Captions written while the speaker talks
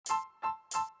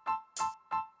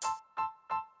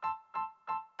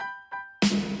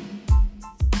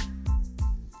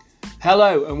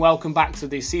Hello and welcome back to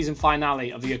the season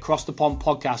finale of the Across the Pond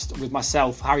podcast with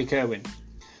myself, Harry Kerwin.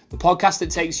 The podcast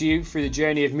that takes you through the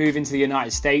journey of moving to the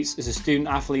United States as a student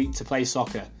athlete to play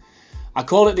soccer. I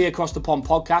call it the Across the Pond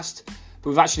podcast, but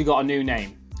we've actually got a new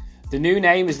name. The new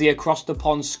name is the Across the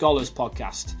Pond Scholars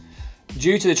podcast.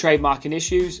 Due to the trademarking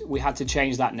issues, we had to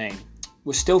change that name.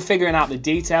 We're still figuring out the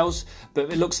details,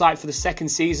 but it looks like for the second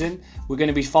season, we're going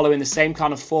to be following the same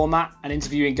kind of format and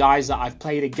interviewing guys that I've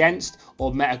played against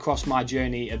or met across my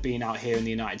journey of being out here in the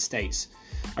United States.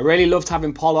 I really loved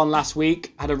having Paul on last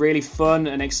week, had a really fun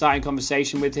and exciting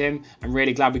conversation with him, and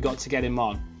really glad we got to get him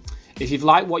on. If you've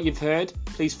liked what you've heard,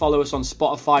 please follow us on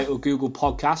Spotify or Google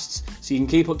Podcasts so you can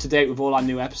keep up to date with all our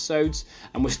new episodes.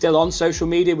 And we're still on social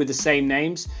media with the same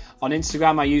names. On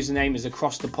Instagram, our username is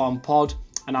Across the Pond Pod,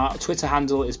 and our Twitter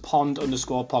handle is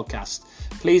pond_podcast.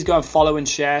 Please go and follow and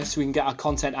share so we can get our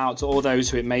content out to all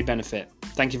those who it may benefit.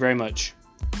 Thank you very much.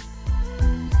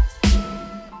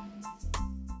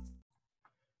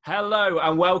 Hello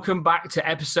and welcome back to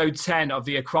episode 10 of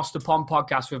the Across the Pond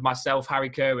podcast with myself, Harry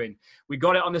Kerwin. We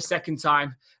got it on the second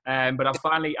time, but I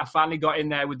finally got in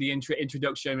there with the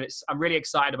introduction. I'm really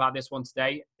excited about this one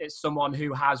today. It's someone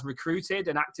who has recruited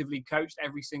and actively coached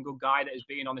every single guy that has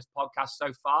been on this podcast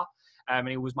so far. And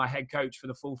he was my head coach for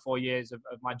the full 4 years of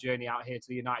my journey out here to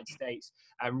the United States.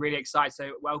 I'm really excited.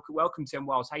 So welcome Tim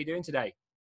Wells. How are you doing today?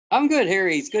 I'm good,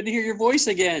 Harry. It's good to hear your voice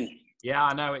again. Yeah,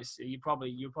 I know. You're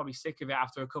probably sick of it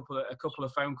after a couple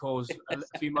of phone calls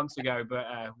a few months ago, but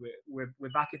we're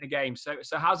back in the game. So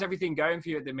how's everything going for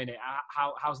you at the minute?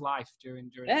 How's life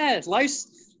during? Yeah,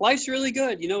 life's really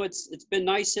good. You know, it's been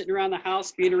nice sitting around the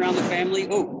house, being around the family.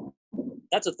 Oh,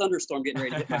 that's a thunderstorm getting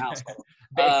ready to hit my house.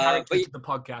 Bit of character to the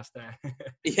podcast there.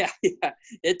 yeah,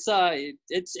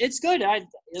 it's good.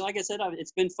 Like I said,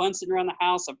 it's been fun sitting around the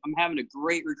house. I'm having a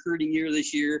great recruiting year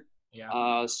this year.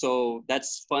 Yeah. So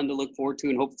that's fun to look forward to,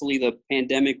 and hopefully the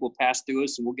pandemic will pass through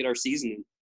us and we'll get our season in.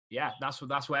 Yeah, that's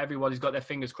what everybody's got their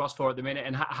fingers crossed for at the minute.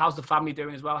 And how's the family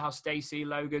doing as well? How's Stacey,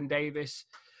 Logan, Davis,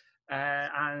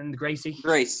 and Gracie?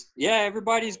 Grace. Yeah,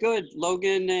 everybody's good.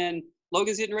 Logan's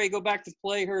getting ready to go back to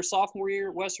play her sophomore year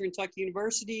at Western Kentucky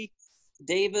University.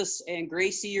 Davis and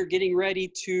Gracie are getting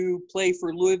ready to play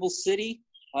for Louisville City.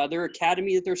 Their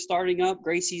academy that they're starting up.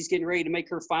 Gracie's getting ready to make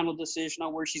her final decision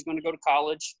on where she's going to go to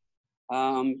college.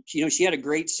 She had a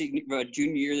great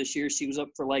junior year this year. She was up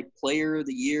for like Player of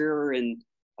the Year and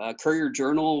Courier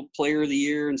Journal Player of the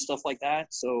Year and stuff like that.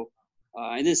 So,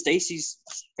 and then Stacy's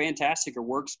fantastic. Her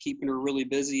work's keeping her really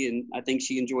busy, and I think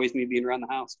she enjoys me being around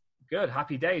the house. Good,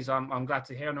 happy days. I'm glad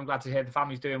to hear, and I'm glad to hear the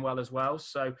family's doing well as well.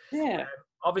 So, yeah.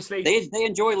 Obviously, they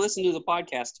enjoy listening to the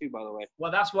podcast too, by the way.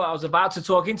 Well, that's what I was about to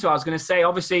talk into. I was going to say,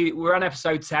 obviously, we're on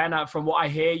episode 10. From what I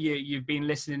hear, you've been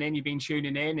listening in, you've been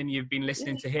tuning in, and you've been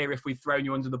listening to hear if we've thrown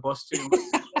you under the bus too much.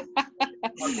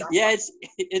 Yeah,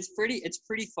 it's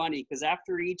pretty funny because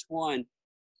after each one,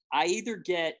 I either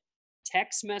get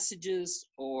text messages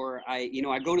or I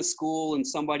go to school and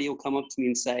somebody will come up to me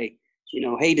and say,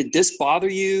 hey, did this bother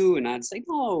you? And I'd say,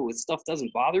 no, this stuff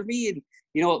doesn't bother me. And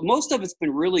most of it's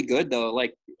been really good though.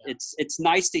 Like it's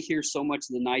nice to hear so much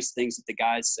of the nice things that the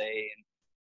guys say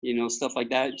and stuff like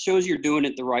that. It shows you're doing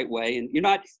it the right way, and you're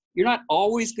not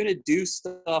always going to do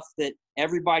stuff that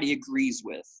everybody agrees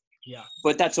with. Yeah.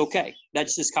 But that's okay.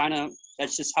 That's just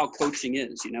how coaching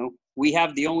is. We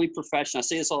have the only profession. I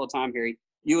say this all the time, Harry.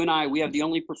 You and I, we have the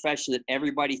only profession that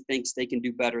everybody thinks they can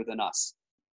do better than us.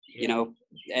 Yeah.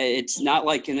 It's not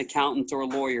like an accountant or a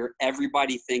lawyer.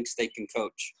 Everybody thinks they can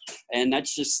coach, and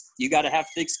that's just, you got to have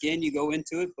thick skin. You go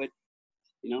into it, but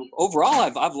overall,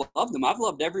 I've loved them. I've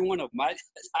loved every one of them.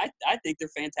 I think they're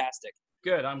fantastic.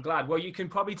 Good. I'm glad. Well, you can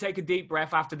probably take a deep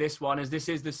breath after this one, as this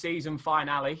is the season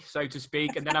finale, so to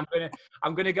speak. And then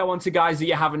I'm gonna go on to guys that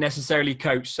you haven't necessarily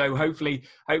coached. So hopefully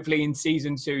in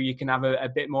season 2 you can have a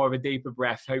bit more of a deeper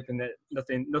breath, hoping that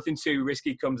nothing too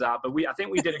risky comes out. But I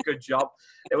think we did a good job.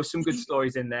 There were some good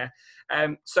stories in there.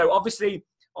 So obviously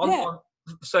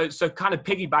so kind of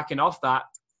piggybacking off that,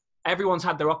 everyone's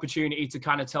had their opportunity to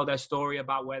kind of tell their story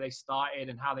about where they started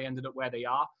and how they ended up where they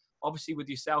are. Obviously, with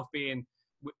yourself being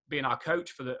our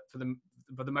coach for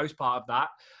the most part of that,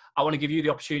 I want to give you the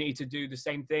opportunity to do the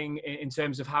same thing in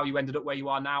terms of how you ended up where you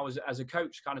are now as a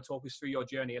coach. Kind of talk us through your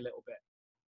journey a little bit.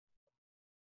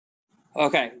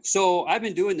 Okay, so I've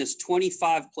been doing this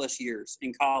 25 plus years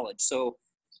in college. So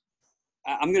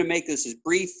I'm going to make this as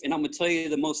brief, and I'm going to tell you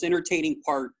the most entertaining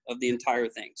part of the entire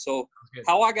thing. So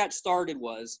how I got started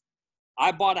was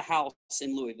I bought a house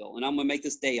in Louisville, and I'm going to make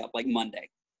this day up like Monday.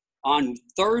 On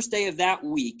Thursday of that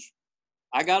week,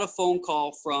 I got a phone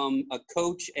call from a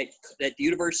coach at the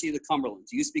University of the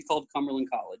Cumberlands. It used to be called Cumberland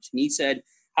College. And he said,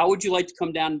 how would you like to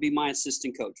come down and be my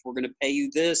assistant coach? We're going to pay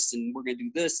you this, and we're going to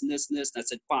do this and this and this. And I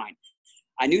said, fine.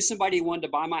 I knew somebody who wanted to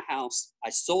buy my house. I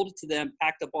sold it to them,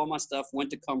 packed up all my stuff,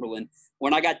 went to Cumberland.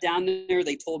 When I got down there,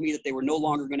 they told me that they were no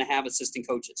longer going to have assistant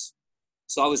coaches.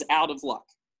 So I was out of luck.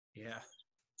 Yeah.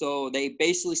 So they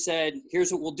basically said,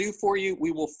 here's what we'll do for you.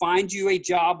 We will find you a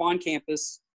job on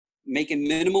campus, making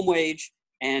minimum wage,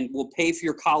 and we'll pay for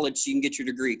your college so you can get your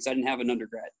degree, because I didn't have an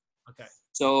undergrad. Okay.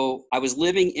 So I was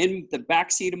living in the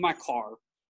backseat of my car,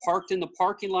 parked in the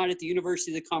parking lot at the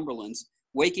University of the Cumberlands,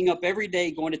 waking up every day,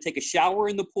 going to take a shower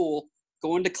in the pool,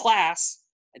 going to class,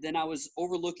 and then I was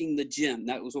overlooking the gym.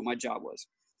 That was what my job was.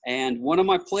 And one of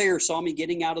my players saw me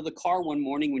getting out of the car one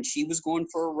morning when she was going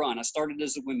for a run. I started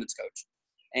as a women's coach.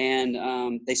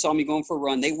 And they saw me going for a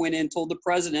run. They went in, told the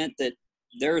president that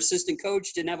their assistant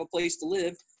coach didn't have a place to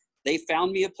live. They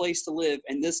found me a place to live.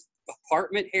 And this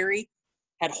apartment, Harry,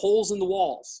 had holes in the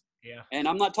walls. Yeah. And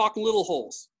I'm not talking little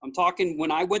holes. I'm talking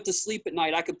when I went to sleep at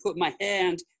night, I could put my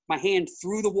hand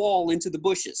through the wall into the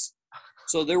bushes.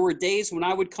 So there were days when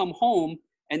I would come home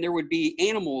and there would be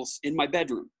animals in my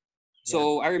bedroom. Yeah.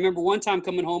 So I remember one time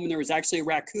coming home and there was actually a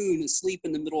raccoon asleep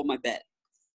in the middle of my bed.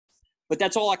 But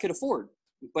that's all I could afford.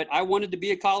 But I wanted to be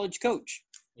a college coach.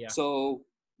 Yeah. So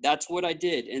that's what I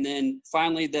did. And then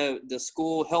finally the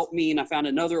school helped me and I found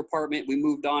another apartment. We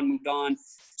moved on.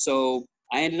 So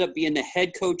I ended up being the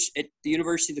head coach at the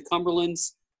University of the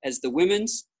Cumberlands as the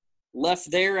women's. Left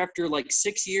there after like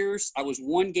 6 years. I was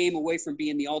one game away from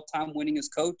being the all-time winningest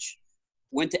coach.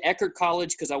 Went to Eckerd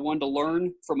College because I wanted to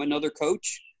learn from another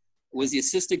coach. Was the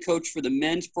assistant coach for the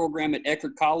men's program at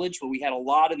Eckerd College, where we had a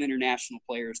lot of international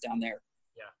players down there.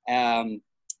 Yeah.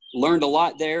 Learned a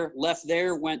lot there. Left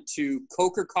there, went to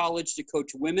Coker College to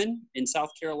coach women in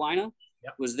South Carolina.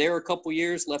 Yep. Was there a couple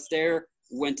years. Left there,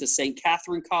 went to St.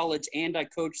 Catherine College, and I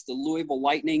coached the Louisville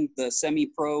Lightning, the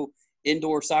semi-pro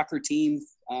indoor soccer team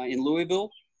in Louisville.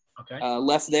 Okay.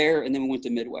 Left there, and then we went to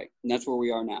Midway, and that's where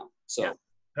we are now. So. Yeah.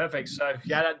 Perfect. So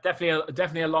yeah, that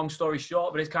definitely a long story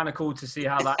short, but it's kind of cool to see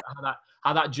how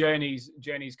that journey's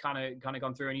kind of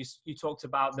gone through. And you talked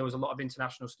about there was a lot of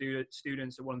international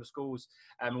students at one of the schools,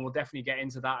 and we'll definitely get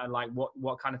into that and like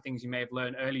what kind of things you may have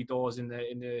learned early doors in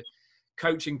the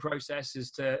coaching process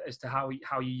as to how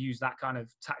you use that kind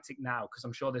of tactic now, because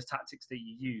I'm sure there's tactics that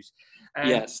you use.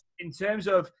 Yes. In terms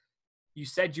of, you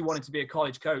said you wanted to be a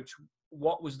college coach.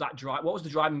 What was that drive? What was the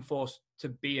driving force to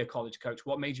be a college coach?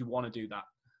 What made you want to do that?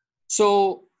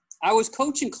 So I was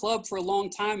coaching club for a long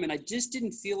time, and I just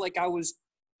didn't feel like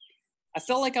I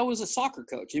felt like I was a soccer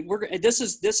coach. And this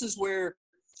is where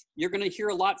you're going to hear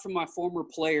a lot from my former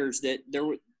players that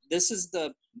this is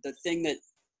the thing that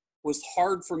was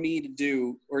hard for me to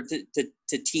do or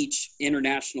to teach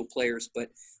international players. But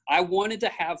I wanted to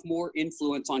have more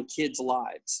influence on kids'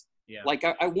 lives. Yeah. Like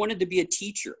I wanted to be a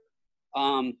teacher.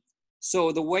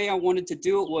 So the way I wanted to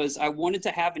do it was I wanted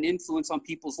to have an influence on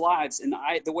people's lives. And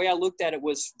the way I looked at it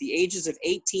was the ages of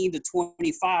 18 to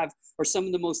 25 are some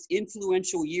of the most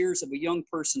influential years of a young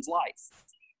person's life.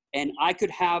 And I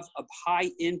could have a high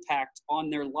impact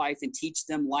on their life and teach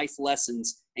them life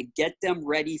lessons and get them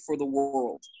ready for the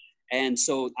world. And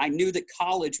so I knew that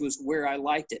college was where I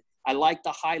liked it. I liked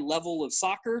the high level of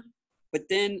soccer, but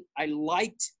then I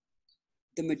liked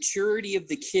the maturity of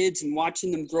the kids and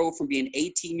watching them grow from being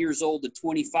 18 years old to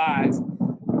 25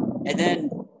 and then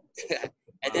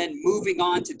moving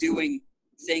on to doing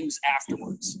things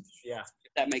afterwards. Yeah.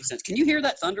 If that makes sense. Can you hear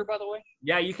that thunder, by the way?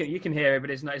 Yeah, you can hear it, but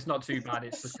it's not too bad.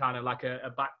 It's just kind of like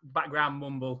a background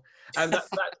mumble. And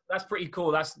that's pretty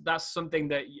cool. That's something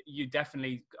that you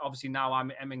definitely, obviously now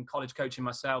I'm in college coaching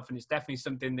myself, and it's definitely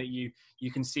something that you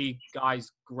can see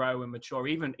guys grow and mature.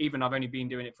 Even I've only been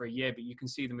doing it for a year, but you can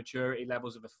see the maturity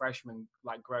levels of a freshman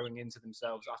like growing into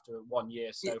themselves after 1 year.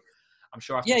 So I'm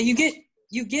sure. You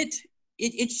get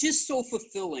it's just so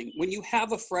fulfilling when you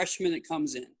have a freshman that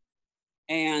comes in.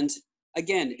 And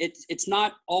again, it's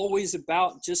not always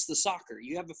about just the soccer.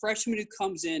 You have a freshman who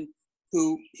comes in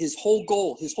who his whole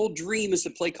goal, his whole dream is to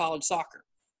play college soccer.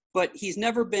 But he's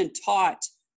never been taught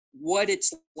what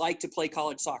it's like to play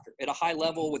college soccer at a high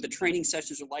level, what the training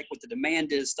sessions are like, what the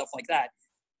demand is, stuff like that.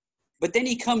 But then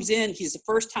he comes in, he's the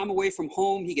first time away from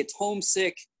home, he gets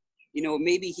homesick.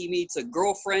 Maybe he meets a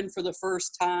girlfriend for the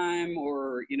first time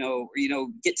or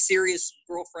get serious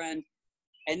girlfriend.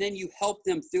 And then you help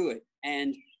them through it.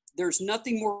 And there's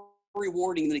nothing more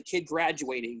rewarding than a kid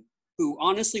graduating who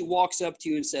honestly walks up to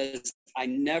you and says, I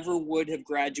never would have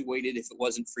graduated if it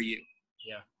wasn't for you.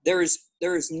 Yeah. There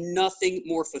is nothing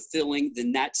more fulfilling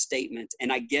than that statement.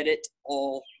 And I get it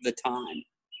all the time.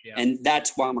 Yeah. And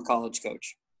that's why I'm a college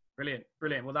coach. Brilliant,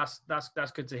 brilliant. Well,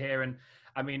 that's good to hear. And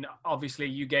I mean, obviously,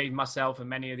 you gave myself and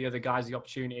many of the other guys the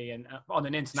opportunity, and on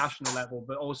an international level,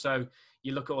 but also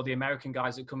you look at all the American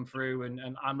guys that come through,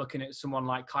 and I'm looking at someone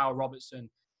like Kyle Robertson,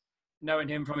 knowing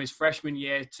him from his freshman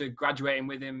year to graduating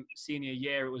with him senior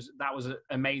year. That was an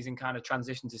amazing kind of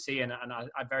transition to see, and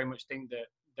I very much think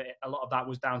that a lot of that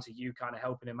was down to you kind of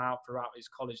helping him out throughout his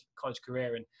college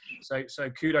career, and so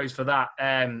kudos for that.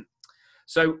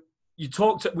 So we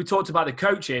talked about the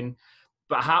coaching,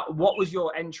 but what was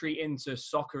your entry into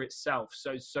soccer itself?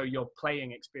 So your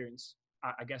playing experience,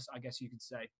 I guess you could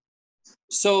say.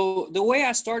 So the way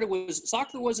I started was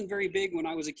soccer wasn't very big when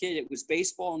I was a kid. It was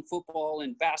baseball and football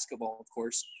and basketball, of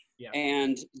course. Yeah.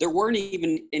 And there weren't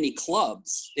even any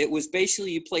clubs. It was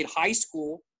basically you played high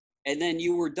school and then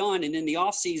you were done. And in the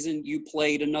off season, you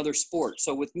played another sport.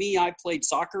 So with me, I played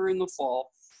soccer in the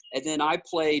fall, and then I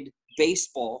played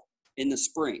baseball in the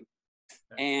spring.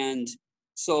 Okay. And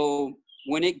so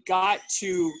when it got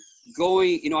to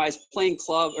going, I was playing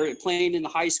club or playing in the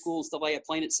high school, stuff like that,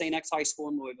 playing at St. X High School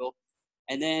in Louisville.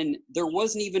 And then there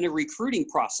wasn't even a recruiting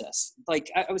process.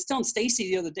 Like I was telling Stacy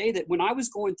the other day that when I was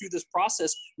going through this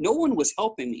process, no one was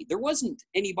helping me. There wasn't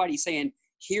anybody saying,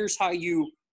 here's how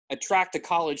you attract a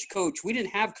college coach. We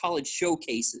didn't have college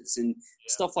showcases and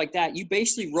stuff like that. You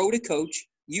basically wrote a coach.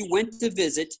 You went to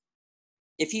visit.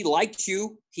 If he liked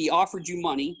you, he offered you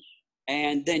money.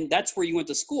 And then that's where you went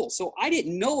to school. So I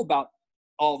didn't know about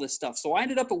all this stuff. So I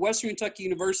ended up at Western Kentucky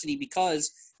University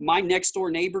because my next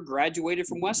door neighbor graduated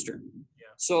from Western. Yeah.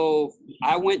 So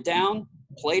I went down,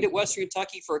 played at Western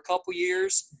Kentucky for a couple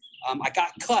years. I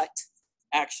got cut,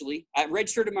 actually. I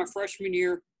redshirted my freshman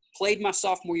year, played my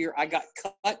sophomore year. I got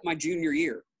cut my junior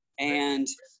year. And,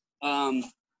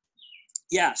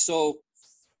 so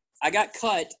I got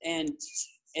cut. And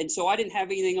so I didn't have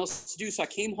anything else to do. So I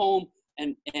came home.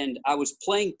 And I was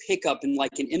playing pickup in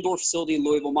like an indoor facility in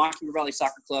Louisville, Mockingbird Valley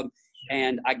Soccer Club.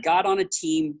 And I got on a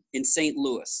team in St.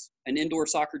 Louis, an indoor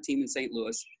soccer team in St.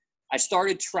 Louis. I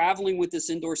started traveling with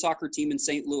this indoor soccer team in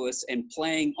St. Louis and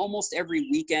playing almost every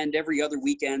weekend, every other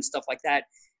weekend, stuff like that.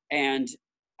 And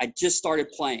I just started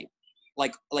playing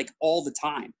like all the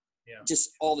time,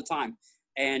 just all the time.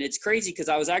 And it's crazy because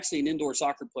I was actually an indoor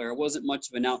soccer player. I wasn't much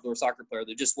of an outdoor soccer player.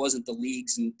 There just wasn't the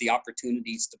leagues and the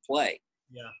opportunities to play.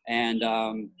 Yeah.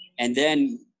 And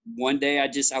then one day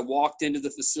I walked into the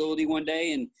facility one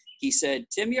day and he said,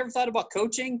 Tim, you ever thought about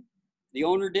coaching? The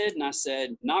owner did. And I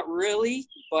said, not really,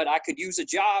 but I could use a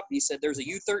job. And he said, there's a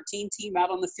U13 team out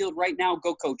on the field right now.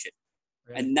 Go coach it.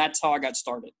 Really? And that's how I got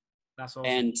started. That's awesome.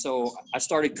 And so I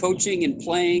started coaching and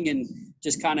playing and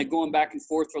just kind of going back and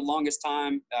forth for the longest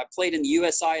time. I played in the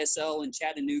USISL in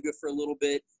Chattanooga for a little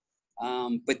bit.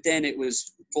 But then it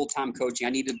was full-time coaching.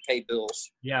 I needed to pay bills.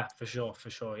 Yeah, for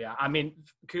sure. Yeah. I mean,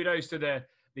 kudos to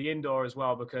the indoor as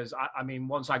well, because I mean,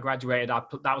 once I graduated,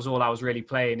 that was all I was really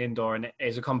playing indoor, and it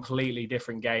is a completely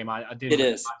different game. I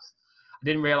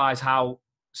didn't realize how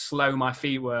slow my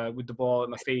feet were with the ball at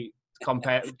my feet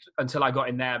compared until I got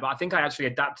in there. But I think I actually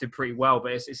adapted pretty well,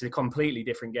 but it's a completely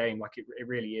different game. Like it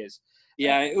really is.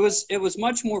 Yeah, it was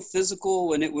much more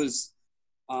physical, and it was,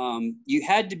 you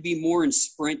had to be more in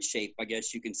sprint shape, I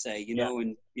guess you can say,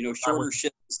 and, shorter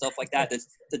shifts and stuff like that.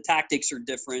 The tactics are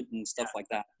different and stuff like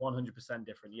that. 100%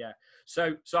 different. Yeah.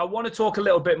 So I want to talk a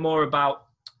little bit more about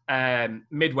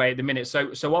Midway at the minute.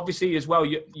 So obviously as well,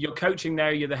 you're coaching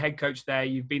there. You're the head coach there.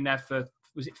 You've been there for,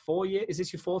 was it 4 years? Is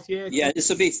this your 4th year? Yeah, this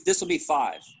will be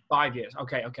 5. 5 years.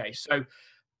 Okay. So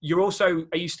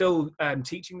are you still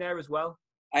teaching there as well?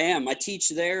 I am. I teach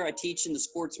there. I teach in the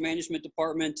sports management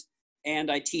department.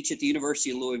 And I teach at the University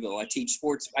of Louisville. I teach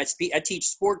sports. I teach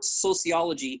sports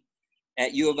sociology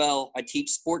at U of L. I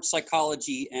teach sports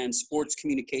psychology and sports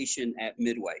communication at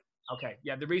Midway. Okay.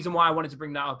 Yeah. The reason why I wanted to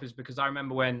bring that up is because I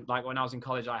remember when I was in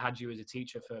college, I had you as a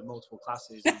teacher for multiple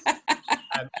classes.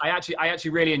 And, I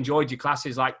actually really enjoyed your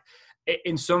classes. Like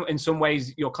in some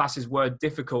ways, your classes were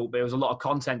difficult, but there was a lot of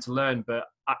content to learn. But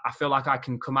I feel like I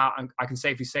can come out and I can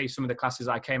safely say some of the classes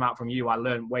I came out from you, I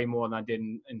learned way more than I did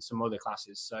in some other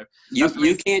classes. So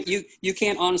you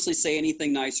can't honestly say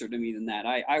anything nicer to me than that.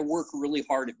 I work really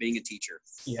hard at being a teacher.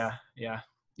 Yeah.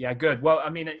 Good. Well, I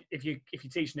mean, if you're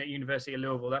teaching at University of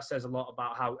Louisville, that says a lot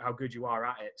about how good you are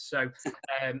at it. So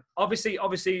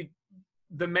obviously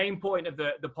the main point of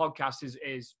the podcast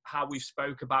is how we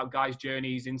spoke about guys'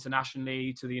 journeys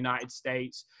internationally to the United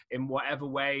States in whatever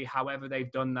way, however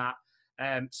they've done that.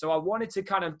 So I wanted to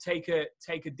kind of take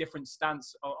a different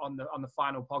stance on the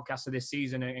final podcast of this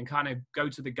season and kind of go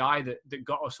to the guy that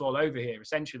got us all over here,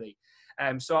 essentially.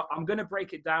 So I'm going to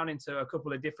break it down into a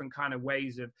couple of different kind of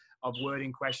ways of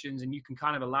wording questions, and you can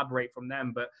kind of elaborate from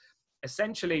them. But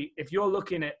essentially, if you're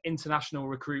looking at international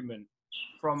recruitment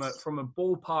from a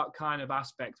ballpark kind of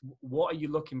aspect, what are you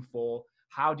looking for?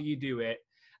 How do you do it?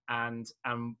 And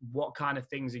what kind of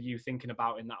things are you thinking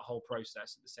about in that whole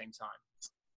process at the same time?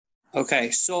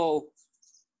 Okay, so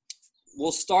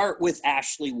we'll start with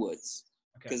Ashley Woods,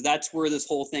 because that's where this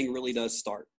whole thing really does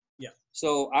start. Yeah.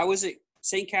 So I was at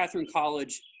St. Catherine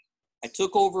College. I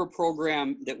took over a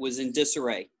program that was in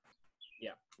disarray.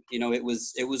 Yeah. You know, it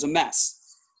was a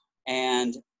mess.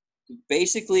 And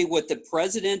basically what the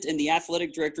president and the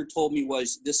athletic director told me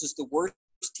was, this is the worst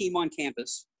team on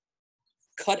campus.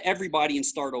 Cut everybody and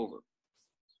start over.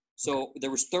 So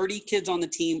there was 30 kids on the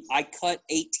team. I cut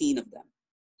 18 of them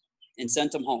and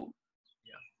sent them home.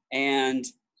 Yeah. And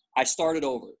I started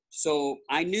over. So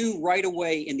I knew right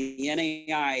away in the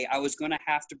NAI I was going to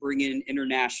have to bring in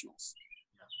internationals.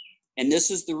 Yeah. And this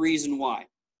is the reason why.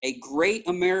 A great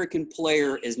American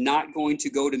player is not going to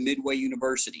go to Midway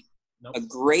University. Nope. A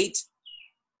great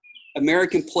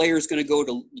American player is going to go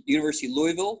to University of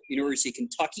Louisville, University of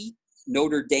Kentucky,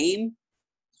 Notre Dame,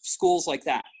 schools like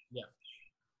that. Yeah.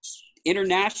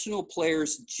 International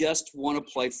players just want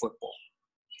to play football.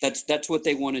 That's what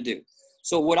they want to do.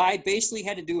 So what I basically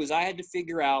had to do is I had to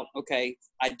figure out, okay,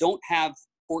 I don't have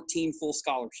 14 full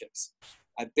scholarships.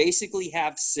 I basically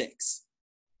have 6.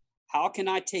 How can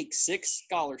I take 6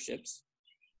 scholarships,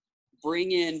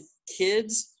 bring in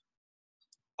kids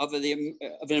of an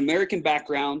American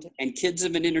background and kids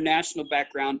of an international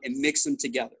background and mix them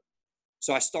together?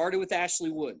 So I started with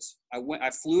Ashley Woods. I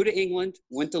flew to England,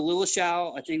 went to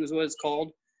Lilleshall, I think was what it's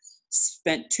called,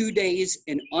 spent 2 days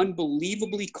in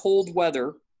unbelievably cold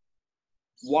weather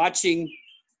watching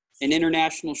an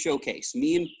international showcase.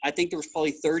 I think there was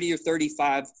probably 30 or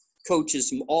 35 coaches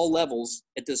from all levels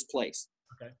at this place.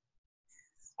 Okay.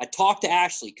 I talked to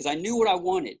Ashley because I knew what I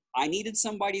wanted. I needed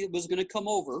somebody that was going to come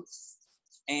over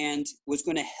and was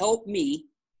going to help me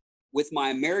with my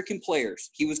American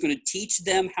players. He was going to teach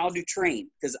them how to train,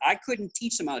 because I couldn't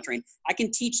teach them how to train. I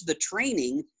can teach the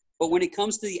training, but when it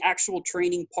comes to the actual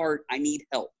training part, I need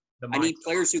help. I need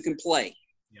players who can play.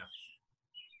 Yeah.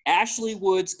 Ashley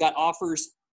Woods got offers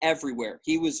everywhere.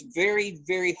 He was very,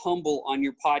 very humble on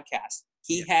your podcast.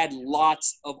 He had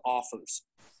lots of offers.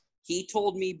 He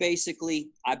told me basically,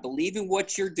 I believe in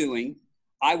what you're doing.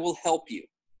 I will help you.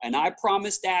 And I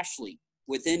promised Ashley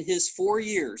within his 4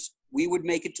 years, we would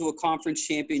make it to a conference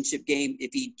championship game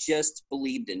if he just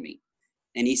believed in me.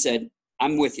 And he said,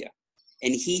 I'm with you.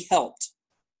 And he helped.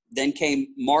 Then came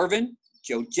Marvin,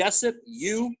 Joe Jessup,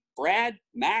 you, Brad,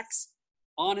 Max,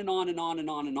 on and on and on and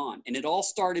on and on. And it all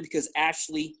started because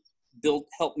Ashley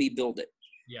helped me build it.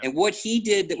 Yeah. And what he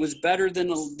did that was better than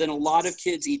a lot of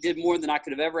kids, he did more than I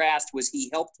could have ever asked, was he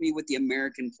helped me with the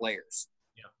American players.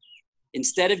 Yeah.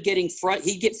 Instead of getting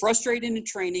he'd get frustrated in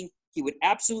training, he would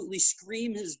absolutely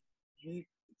scream his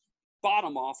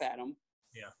bottom off at him.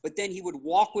 Yeah. But then he would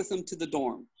walk with them to the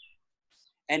dorm.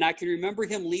 And I can remember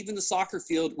him leaving the soccer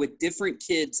field with different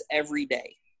kids every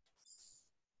day.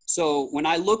 So when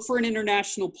I look for an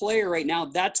international player right now,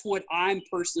 that's what I'm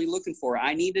personally looking for.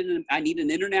 I need an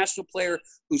international player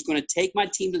who's going to take my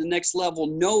team to the next level,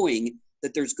 knowing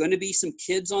that there's going to be some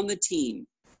kids on the team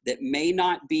that may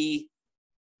not be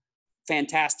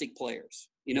fantastic players.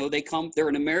 You know, they're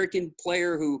an American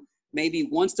player who maybe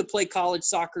wants to play college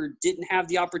soccer, didn't have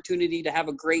the opportunity to have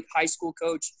a great high school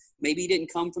coach, maybe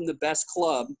didn't come from the best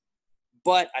club,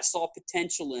 but I saw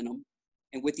potential in them.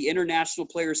 And with the international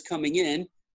players coming in,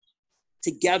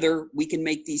 together we can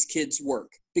make these kids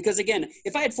work. Because again,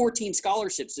 if I had 14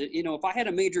 scholarships, you know, if I had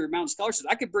a major amount of scholarships,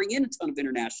 I could bring in a ton of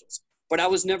internationals, but I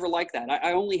was never like that.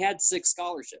 I only had 6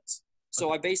 scholarships.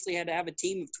 So I basically had to have a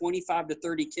team of 25 to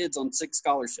 30 kids on 6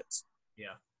 scholarships.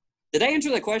 Yeah. Did I answer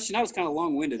that question? I was kind of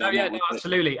long-winded. No,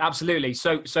 absolutely.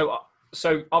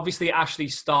 So obviously Ashley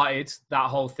started that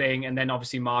whole thing, and then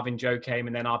obviously Marvin, Joe came,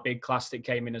 and then our big class that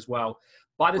came in as well.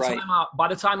 By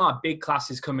the time our big class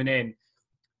is coming in,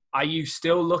 are you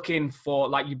still looking for,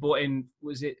 like, you brought in,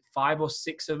 was it 5 or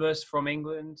 6 of us from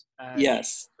England?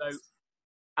 Yes. So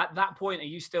at that point, are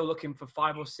you still looking for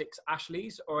 5 or 6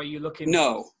 Ashleys, or are you looking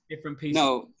for different pieces?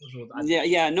 No.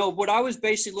 No. What I was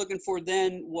basically looking for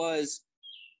then was,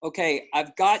 okay,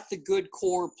 I've got the good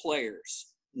core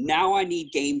players. Now I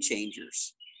need game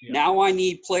changers. Yeah. Now I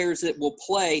need players that will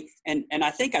play. And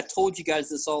I think I told you guys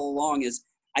this all along, is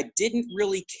I didn't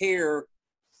really care.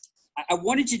 I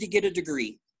wanted you to get a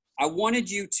degree. I wanted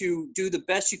you to do the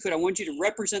best you could. I wanted you to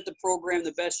represent the program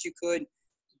the best you could.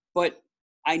 But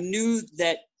I knew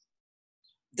that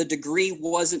the degree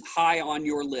wasn't high on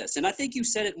your list. And I think you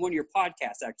said it in one of your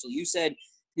podcasts, actually. You said,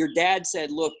 your dad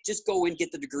said, look, just go and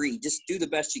get the degree. Just do the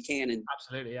best you can. And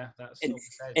absolutely, yeah. That's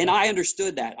and I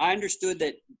understood that. I understood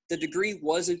that the degree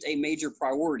wasn't a major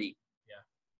priority. Yeah.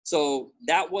 So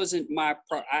that wasn't my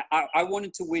I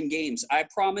wanted to win games. I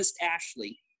promised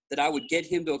Ashley that I would get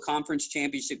him to a conference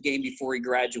championship game before he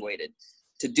graduated.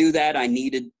 To do that, I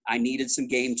needed some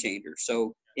game changers.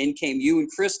 So in came you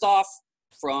and Christoph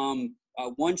from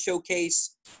one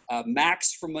showcase,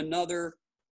 Max from another.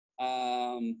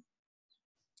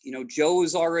 Joe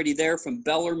was already there from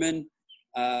Bellarmine.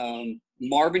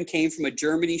 Marvin came from a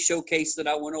Germany showcase that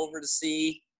I went over to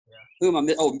see. Yeah. Who am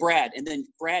I? Oh, Brad. And then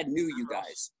Brad knew you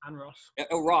guys. And Ross.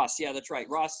 Oh, Ross. Yeah, that's right.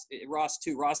 Ross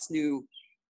too. Ross knew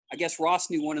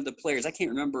one of the players. I can't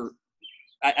remember.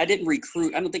 I didn't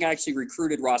recruit. I don't think I actually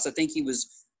recruited Ross. I think he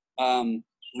was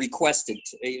requested.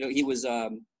 He was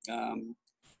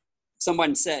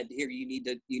someone said, here, you need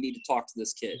to talk to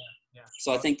this kid. Yeah.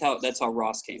 So I think that's how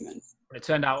Ross came in. But it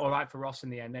turned out all right for Ross in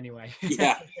the end anyway.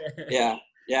 Yeah,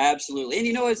 absolutely.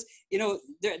 And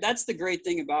that's the great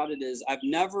thing about it is I've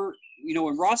never,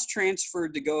 when Ross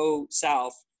transferred to go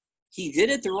south, he did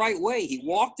it the right way. He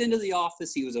walked into the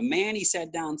office. He was a man. He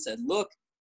sat down and said, look,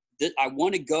 I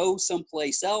want to go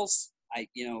someplace else.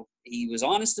 He was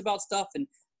honest about stuff, and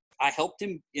I helped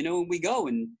him, and we go.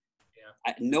 And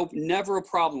never a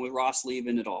problem with Ross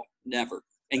leaving at all. Never.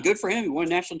 And good for him. He won a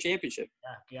national championship.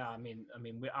 Yeah.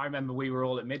 I remember we were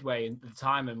all at Midway at the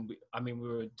time, and we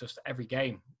were just every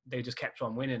game they just kept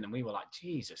on winning, and we were like,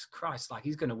 Jesus Christ, like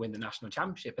he's going to win the national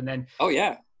championship. And then,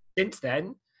 since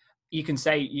then, you can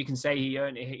say he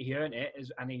earned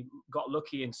it, and he got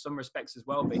lucky in some respects as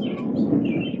well. But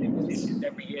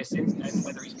every year since then,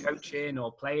 whether he's coaching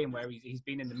or playing, where he's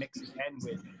been in the mix again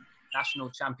with national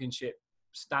championship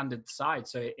standard side,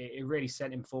 so it really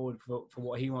sent him forward for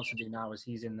what he wants to do now, as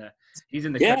he's in the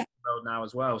coaching world now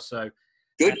as well. So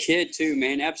good kid too,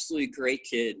 man. Absolutely great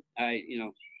kid.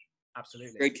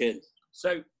 Absolutely great kid.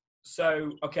 So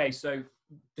okay, so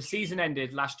the season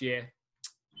ended last year.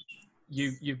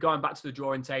 You've gone back to the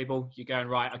drawing table. You're going,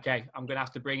 right, okay, I'm going to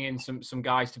have to bring in some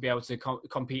guys to be able to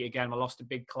compete again. I lost a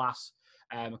big class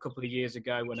a couple of years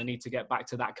ago when I need to get back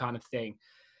to that kind of thing.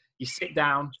 You sit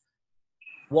down.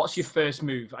 What's your first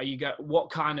move?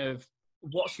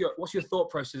 What's your thought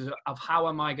process of how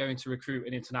am I going to recruit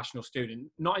an international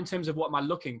student? Not in terms of what am I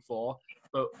looking for,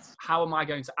 but how am I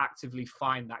going to actively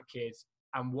find that kid?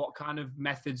 And what kind of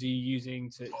methods are you using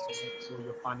to make sure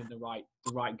you're finding the right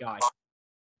guy?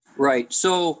 Right.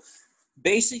 So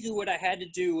basically what I had to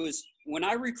do was when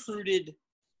I recruited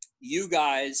you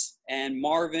guys and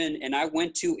Marvin and I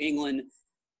went to England,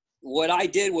 what I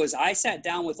did was I sat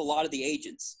down with a lot of the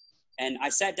agents. And I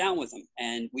sat down with them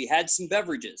and we had some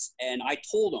beverages and I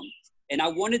told them, and I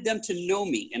wanted them to know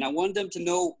me and I wanted them to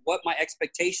know what my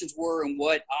expectations were and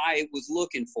what I was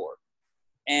looking for.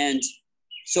 And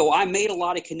so I made a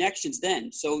lot of connections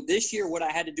then. So this year, what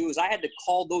I had to do is I had to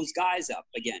call those guys up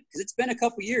again, because it's been a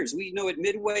couple years. We at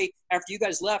Midway, after you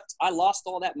guys left, I lost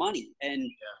all that money and,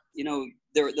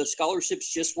 the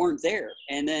scholarships just weren't there.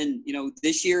 And then,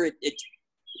 this year it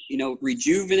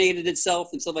rejuvenated itself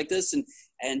and stuff like this.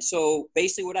 And so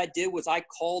basically what I did was I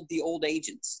called the old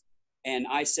agents and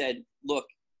I said, look,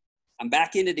 I'm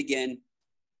back in it again.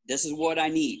 This is what I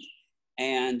need.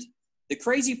 And the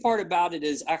crazy part about it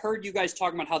is I heard you guys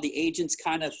talking about how the agents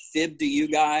kind of fibbed to you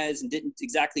guys and didn't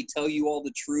exactly tell you all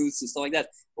the truths and stuff like that.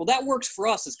 Well, that works for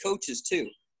us as coaches too.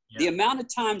 Yeah. The amount of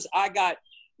times I got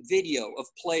video of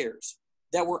players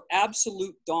that were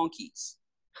absolute donkeys,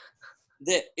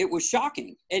 that it was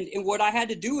shocking. And what I had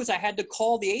to do is I had to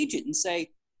call the agent and say,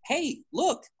 hey,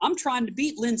 look, I'm trying to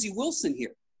beat Lindsey Wilson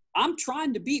here. I'm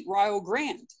trying to beat Rio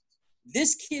Grande.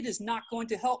 This kid is not going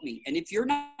to help me. And if you're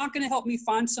not going to help me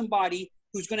find somebody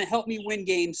who's going to help me win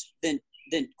games, then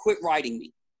quit writing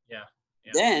me. Yeah.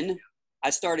 Then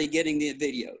I started getting the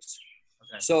videos.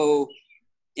 Okay. So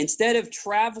instead of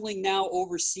traveling now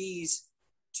overseas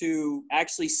to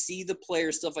actually see the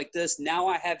players, stuff like this, now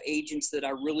I have agents that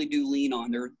I really do lean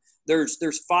on.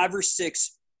 There's 5 or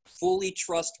 6 fully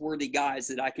trustworthy guys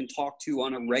that I can talk to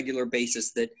on a regular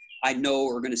basis that I know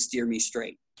are going to steer me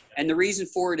straight. And the reason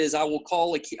for it is I will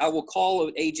call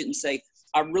an agent and say,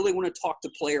 I really want to talk to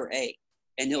player A.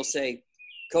 And he'll say,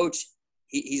 Coach,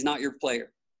 he's not your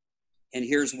player. And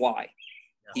here's why.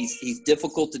 He's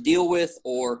difficult to deal with,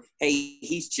 or, hey,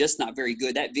 he's just not very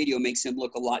good. That video makes him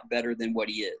look a lot better than what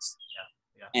he is.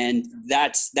 Yeah. And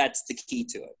that's the key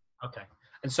to it. Okay.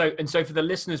 And so for the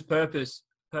listeners' purposes,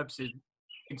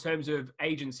 in terms of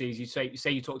agencies, you say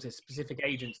you talk to specific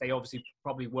agents. They obviously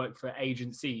probably work for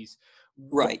agencies.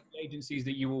 Right. What agencies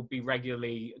that you will be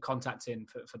regularly contacting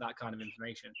for that kind of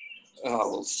information?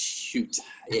 Oh, shoot.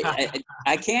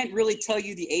 I can't really tell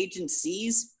you the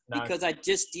agencies because I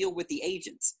just deal with the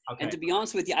agents. Okay. And to be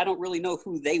honest with you, I don't really know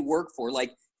who they work for.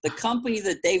 Like, the company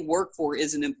that they work for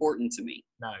isn't important to me.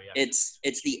 No, yeah. It's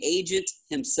the agent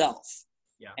himself.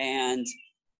 Yeah. And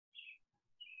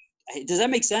does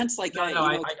that make sense? Like, no,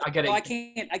 I get it. I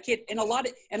can't. And a lot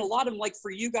of them, like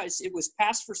for you guys, it was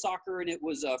Pass for Soccer and it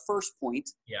was First Point.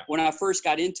 Yeah. When I first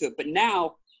got into it, but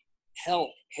now,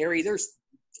 hell, Harry, there's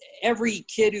every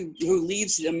kid who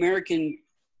leaves American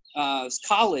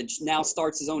college now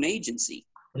starts his own agency.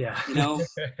 Yeah. You know,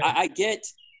 I get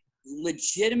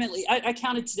legitimately. I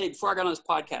counted today before I got on this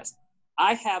podcast.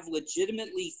 I have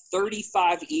legitimately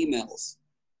 35 emails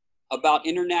about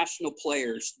international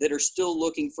players that are still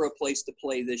looking for a place to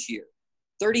play this year.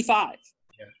 35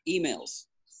 emails.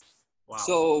 Wow.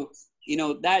 So, you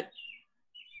know, that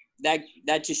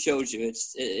just shows you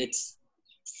it's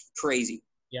crazy.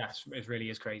 Yes, it really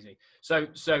is crazy. So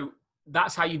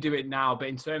that's how you do it now. But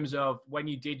in terms of when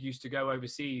you did used to go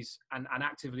overseas and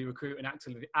actively recruit and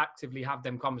actively have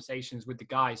them conversations with the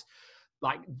guys,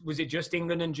 like, was it just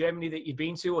England and Germany that you've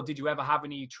been to, or did you ever have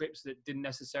any trips that didn't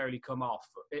necessarily come off?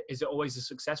 Is it always a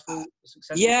successful?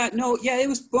 Yeah, it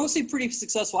was mostly pretty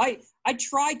successful. I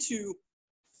try to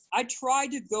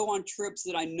go on trips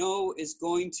that I know is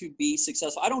going to be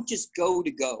successful. I don't just go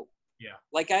to go. Yeah.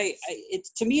 Like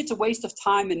to me, it's a waste of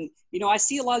time. And, you know, I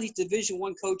see a lot of these Division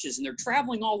I coaches and they're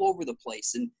traveling all over the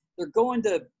place and they're going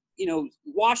to, you know,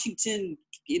 Washington,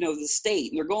 you know, the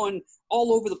state, and they're going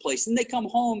all over the place. And they come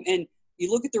home and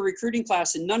you look at the recruiting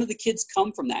class and none of the kids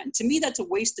come from that. And to me, that's a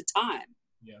waste of time.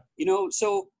 Yeah. You know,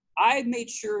 so I made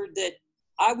sure that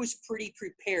I was pretty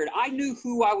prepared. I knew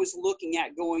who I was looking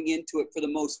at going into it for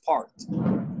the most part.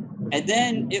 And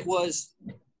then it was,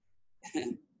 this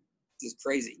is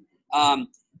crazy.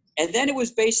 And then it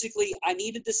was basically, I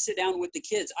needed to sit down with the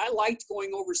kids. I liked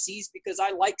going overseas because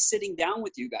I liked sitting down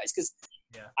with you guys because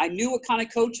I knew what kind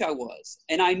of coach I was.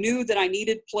 And I knew that I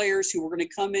needed players who were going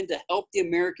to come in to help the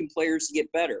American players to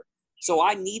get better. So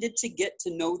I needed to get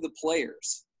to know the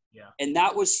players. Yeah. And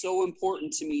that was so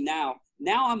important to me now.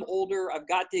 Now I'm older. I've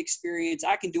got the experience.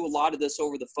 I can do a lot of this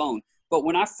over the phone. But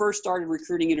when I first started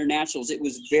recruiting internationals, it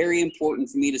was very important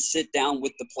for me to sit down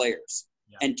with the players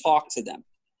and talk to them.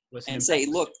 And say,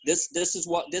 look, this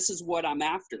is what I'm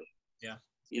after. Yeah.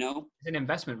 You know, it's an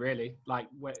investment, really. Like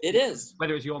it is,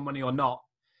 whether it's your money or not,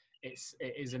 it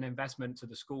is an investment to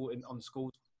the school on the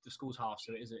school's half.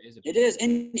 So it is.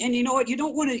 And you know what? You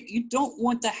don't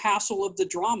want the hassle of the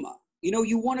drama. You know,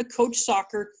 you want to coach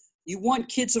soccer. You want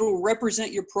kids that will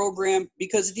represent your program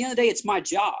because at the end of the day, it's my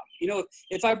job. You know,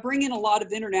 if I bring in a lot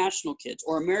of international kids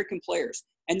or American players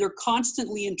and they're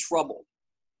constantly in trouble,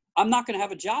 I'm not going to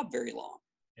have a job very long.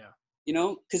 You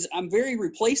know, because I'm very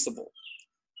replaceable.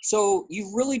 So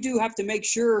you really do have to make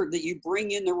sure that you bring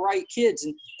in the right kids.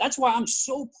 And that's why I'm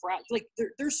so proud. Like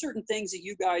there's certain things that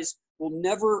you guys will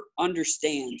never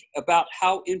understand about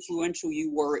how influential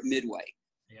you were at Midway.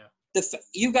 Yeah.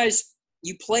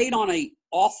 You played on a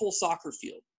awful soccer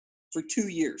field for 2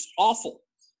 years. Awful.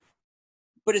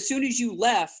 But as soon as you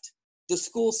left, the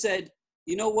school said,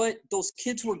 you know what? Those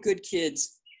kids were good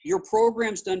kids. Your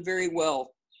program's done very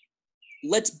well.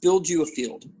 Let's build you a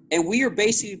field. And we are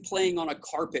basically playing on a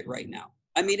carpet right now.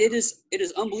 I mean, it is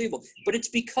unbelievable. But it's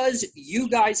because you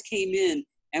guys came in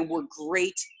and were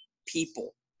great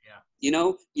people. Yeah. You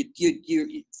know,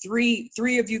 you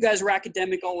three of you guys were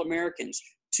academic All-Americans.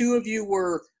 2 of you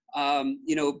were,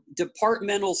 you know,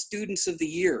 departmental students of the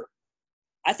year.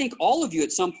 I think all of you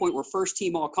at some point were first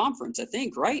team All-Conference, I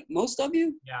think, right? Most of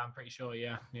you? Yeah, I'm pretty sure,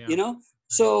 yeah. You know?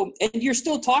 So, and you're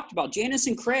still talked about. Janice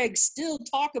and Craig still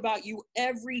talk about you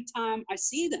every time I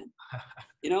see them.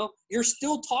 You know, you're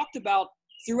still talked about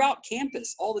throughout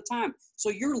campus all the time. So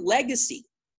your legacy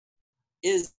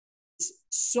is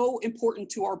so important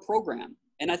to our program.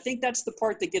 And I think that's the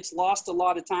part that gets lost a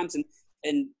lot of times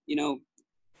and you know,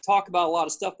 talk about a lot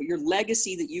of stuff. But your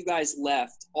legacy that you guys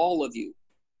left, all of you,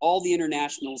 all the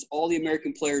internationals, all the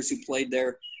American players who played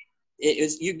there, it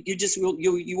is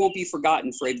you won't be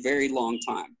forgotten for a very long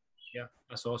time. Yeah,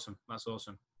 that's awesome.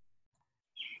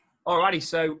 Alrighty,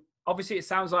 so obviously it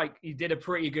sounds like you did a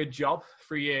pretty good job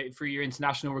for your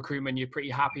international recruitment. You're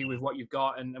pretty happy with what you've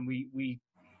got, and we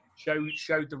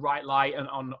showed the right light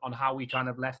on how we kind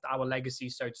of left our legacy,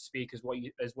 so to speak, as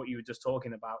what you were just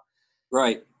talking about.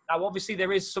 Right. Now, obviously,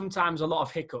 there is sometimes a lot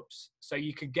of hiccups. So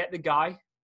you could get the guy,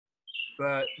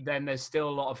 but then there's still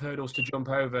a lot of hurdles to jump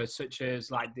over, such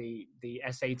as like the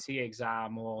SAT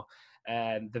exam or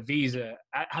the visa.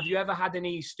 Have you ever had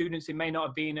any students, it may not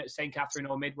have been at St. Catherine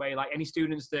or Midway, like any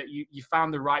students that you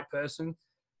found the right person,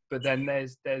 but then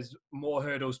there's more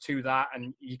hurdles to that,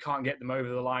 and you can't get them over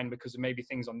the line because of maybe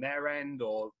things on their end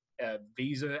or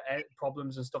visa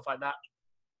problems and stuff like that?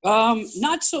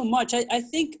 Not so much. I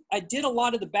think I did a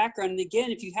lot of the background. And again,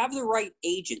 if you have the right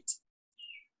agent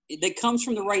that comes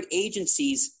from the right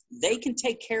agencies, they can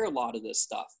take care of a lot of this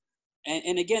stuff.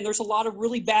 And again, there's a lot of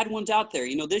really bad ones out there.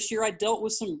 This year I dealt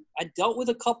with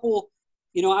a couple,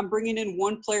 I'm bringing in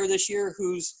one player this year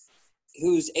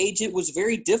whose agent was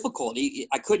very difficult.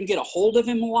 I couldn't get a hold of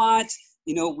him a lot.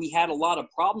 We had a lot of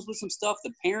problems with some stuff.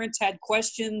 The parents had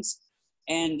questions.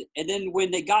 And then when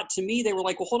they got to me, they were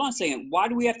like, well, hold on a second. Why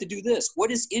do we have to do this?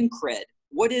 What is Incred?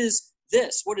 What is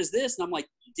this? What is this? And I'm like,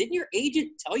 didn't your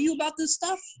agent tell you about this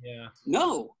stuff? Yeah.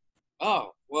 No.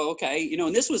 Oh, well, okay.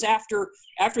 And this was after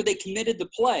they committed to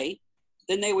play.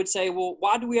 Then they would say, well,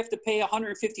 why do we have to pay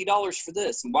 $150 for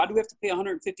this? And why do we have to pay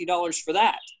 $150 for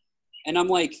that? And I'm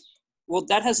like, well,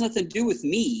 that has nothing to do with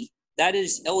me. That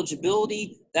is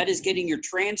eligibility. That is getting your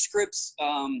transcripts,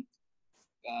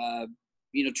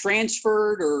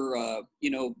 transferred or,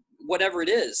 whatever it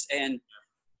is. And,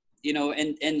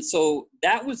 and so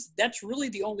that's really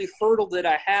the only hurdle that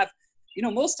I have.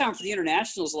 Most time for the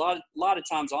internationals, a lot of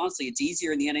times, honestly, it's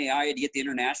easier in the NAIA to get the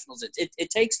internationals. It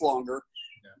takes longer,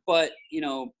 but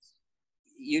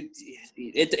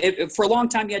for a long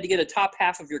time you had to get a top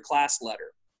half of your class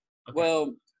letter. Okay.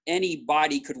 Well,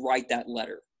 anybody could write that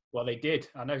letter. Well, they did.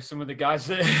 I know some of the guys.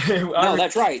 No,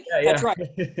 that's right. Yeah, that's right.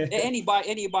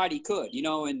 Anybody could,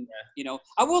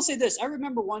 I will say this. I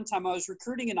remember one time I was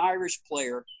recruiting an Irish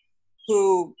player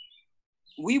who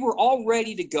we were all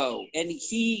ready to go, and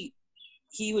he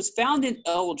was found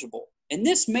ineligible. And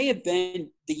this may have been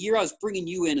the year I was bringing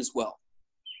you in as well.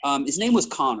 His name was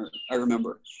Connor, I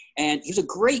remember. And he was a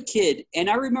great kid. And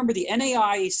I remember the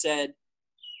NAIA said,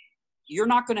 you're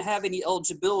not going to have any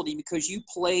eligibility because you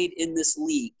played in this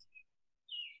league.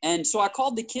 And so I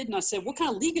called the kid and I said, what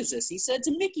kind of league is this? He said, it's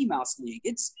a Mickey Mouse league.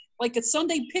 It's like a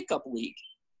Sunday pickup league.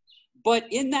 But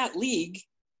in that league,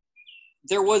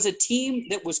 there was a team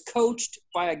that was coached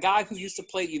by a guy who used to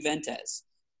play Juventus.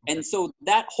 And so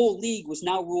that whole league was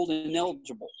now ruled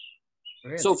ineligible.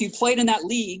 Really? So if you played in that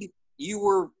league, you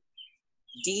were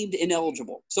deemed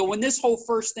ineligible. So when this whole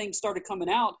first thing started coming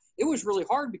out, it was really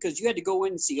hard because you had to go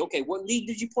in and see, okay, what league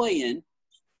did you play in?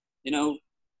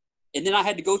 And then I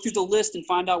had to go through the list and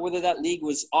find out whether that league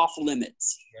was off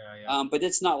limits. Yeah. But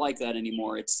it's not like that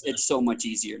anymore. It's so much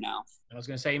easier now. I was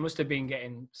going to say, you must have been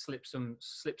getting slipped some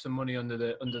money under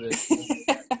the.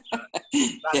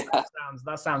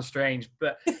 That sounds strange.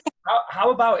 But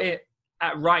how about it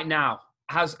right now?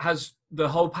 Has the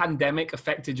whole pandemic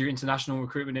affected your international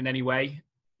recruitment in any way?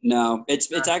 No,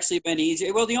 it's actually been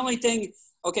easier. Well, the only thing,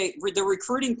 the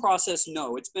recruiting process,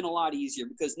 no, it's been a lot easier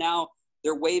because now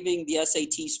they're waiving the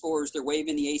SAT scores, they're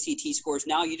waiving the ACT scores.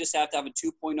 Now you just have to have a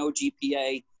 2.0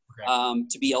 GPA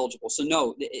to be eligible. So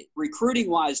no,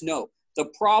 recruiting-wise, no. The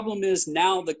problem is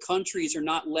now the countries are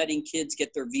not letting kids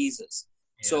get their visas.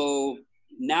 Yeah. So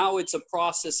now it's a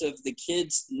process of the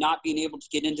kids not being able to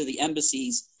get into the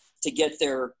embassies to get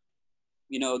their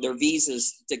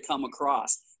visas to come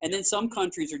across. And then some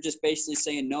countries are just basically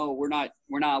saying, no, we're not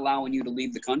allowing you to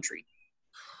leave the country.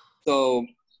 So,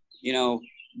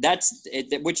 that's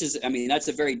it, which is, that's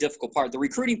a very difficult part. The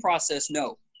recruiting process,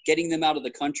 no. Getting them out of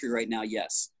the country right now,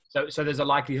 yes. So there's a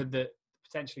likelihood that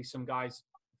potentially some guys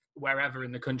wherever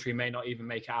in the country may not even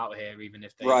make it out here, even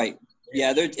if they. Right.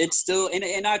 Yeah. It's still,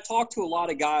 and I've talked to a lot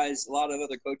of guys, a lot of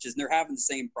other coaches, and they're having the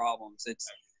same problems. It's,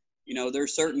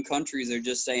 there's certain countries that are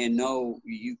just saying, no,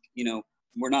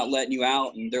 we're not letting you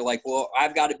out. And they're like, well,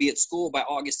 I've got to be at school by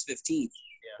August 15th. Yeah.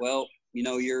 Well,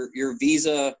 your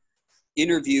visa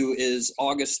interview is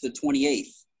August the 28th.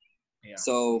 Yeah.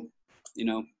 So,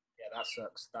 Yeah, that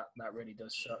sucks. That really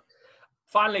does suck.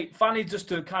 Finally, just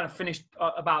to kind of finish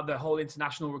about the whole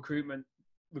international recruitment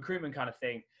kind of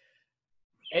thing,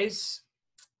 is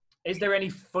there any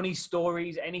funny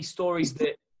stories, any stories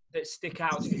that stick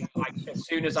out to you? Like, as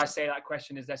soon as I say that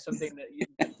question, is there something that you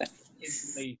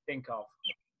instantly think of?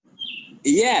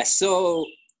 Yeah, so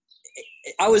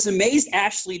I was amazed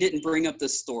Ashley didn't bring up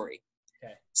this story.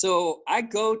 Okay. So I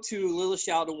go to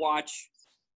Lilleshall to watch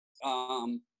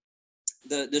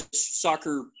the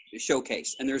soccer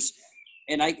showcase,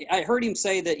 and I heard him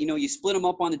say that, you split them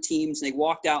up on the teams, and they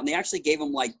walked out, and they actually gave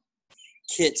them, like,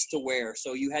 kits to wear.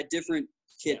 So you had different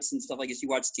kits and stuff like this. You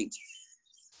watch teams.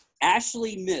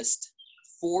 Ashley missed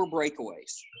 4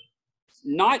 breakaways.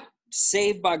 Not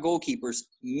saved by goalkeepers,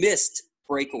 missed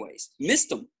breakaways. Missed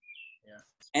them. Yeah.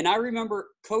 And I remember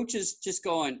coaches just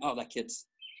going, oh, that kid's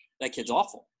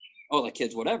awful. Oh, that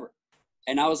kid's whatever.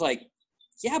 And I was like,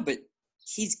 yeah, but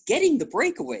he's getting the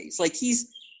breakaways. Like,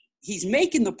 he's he's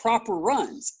making the proper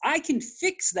runs. I can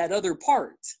fix that other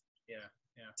part. Yeah.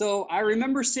 So I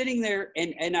remember sitting there,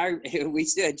 and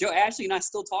Joe Ashley and I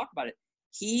still talk about it.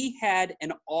 He had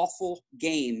an awful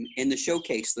game in the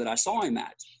showcase that I saw him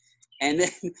at. And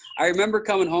then I remember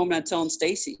coming home and telling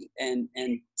Stacy, and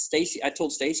Stacy, I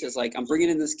told Stacy, I was like, I'm bringing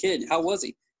in this kid. How was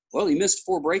he? Well, he missed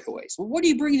 4 breakaways. Well, what are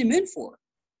you bringing him in for?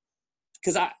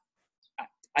 Because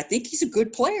I think he's a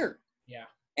good player. Yeah.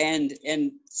 And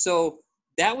so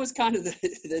that was kind of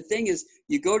the thing is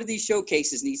you go to these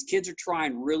showcases and these kids are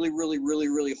trying really, really, really,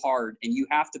 really hard, and you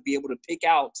have to be able to pick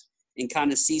out and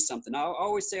kind of see something. I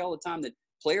always say all the time that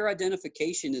player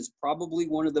identification is probably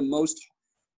one of the most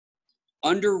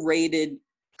underrated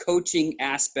coaching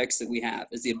aspects that we have,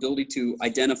 is the ability to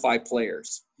identify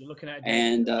players. You're looking at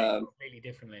it completely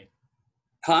differently.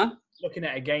 Huh? Looking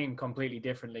at a game completely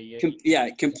differently.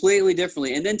 Completely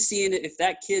differently. And then seeing if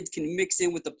that kid can mix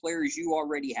in with the players you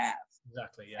already have.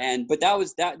 Exactly. Yeah. But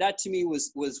that to me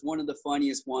was one of the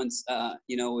funniest ones.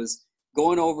 Was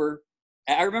going over.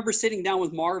 I remember sitting down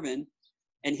with Marvin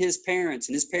and his parents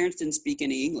didn't speak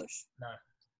any English. No.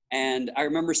 And I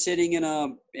remember sitting in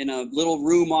a little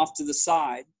room off to the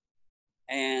side,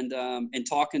 and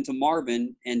talking to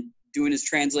Marvin and doing his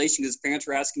translation, because his parents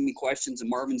were asking me questions and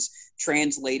Marvin's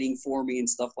translating for me and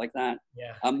stuff like that.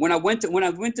 Yeah. When I went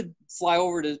to fly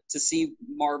over to see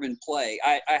Marvin play,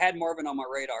 I had Marvin on my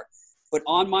radar, but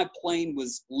on my plane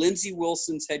was Lindsey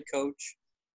Wilson's head coach,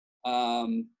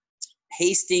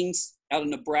 Hastings out of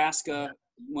Nebraska,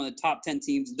 one of the top 10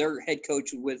 teams. Their head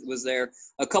coach was there.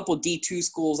 A couple of D2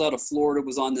 schools out of Florida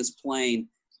was on this plane.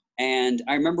 And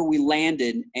I remember we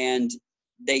landed and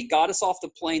they got us off the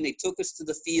plane. They took us to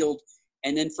the field.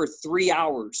 And then for 3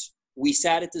 hours, we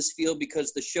sat at this field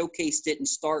because the showcase didn't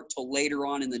start till later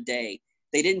on in the day.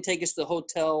 They didn't take us to the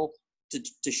hotel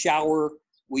to shower.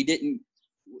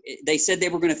 They said they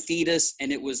were going to feed us.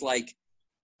 And it was like,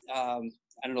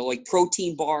 like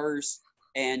protein bars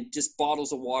and just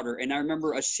bottles of water. And I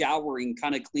remember us showering,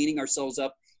 kind of cleaning ourselves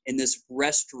up in this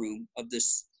restroom of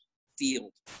this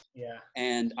field. Yeah.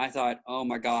 And I thought, oh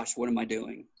my gosh, what am I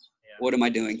doing? Yeah. What am I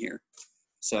doing here?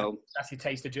 So that's your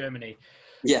taste of Germany.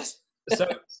 Yes.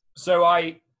 So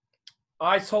I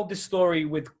told this story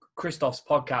with Christoph's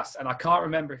podcast, and I can't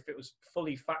remember if it was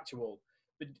fully factual,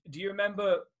 but do you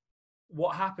remember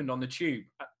what happened on the tube?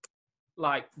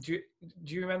 Like, do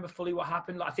you remember fully what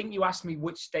happened? Like, I think you asked me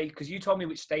which station, because you told me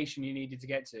which station you needed to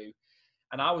get to.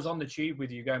 And I was on the tube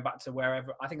with you going back to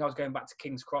wherever. I think I was going back to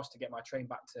King's Cross to get my train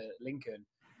back to Lincoln.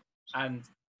 And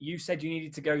you said you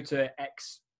needed to go to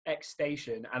X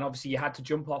station. And obviously you had to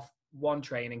jump off one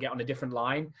train and get on a different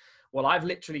line. Well, I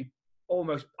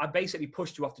basically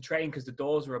pushed you off the train because the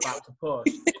doors were about to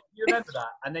push. You remember that?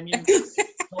 And then you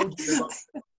told you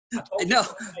no.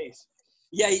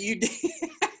 Yeah, you did.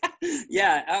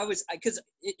 Yeah, I was, because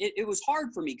it was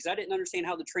hard for me because I didn't understand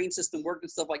how the train system worked and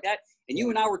stuff like that. And you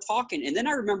and I were talking, and then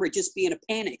I remember it just being a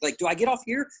panic. Like, do I get off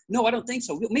here? No, I don't think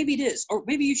so. Maybe it is, or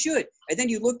maybe you should. And then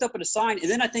you looked up at a sign, and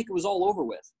then I think it was all over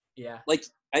with. Yeah. Like,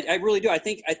 I really do. I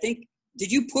think. Did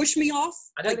you push me off?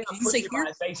 I don't think I pushed you, but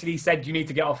I basically said you need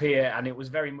to get off here, and it was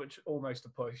very much almost a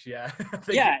push. Yeah.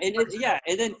 Yeah,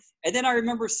 and then I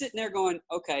remember sitting there going,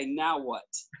 okay, now what?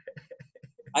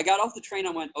 I got off the train. I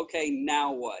went, okay,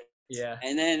 now what? Yeah.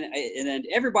 And then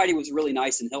everybody was really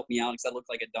nice and helped me out because I looked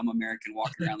like a dumb American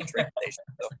walking around the train station.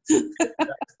 So.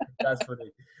 That's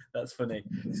funny. That's funny.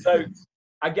 So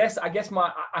I guess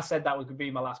I said that would be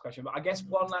my last question, but I guess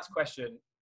one last question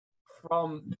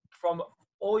from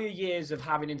all your years of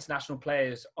having international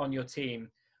players on your team,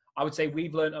 I would say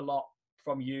we've learned a lot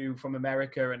from you, from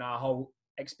America, and our whole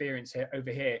experience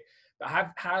over here.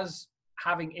 But has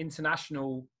having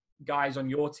international guys on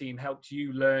your team helped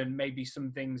you learn maybe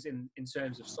some things in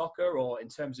terms of soccer or in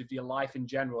terms of your life in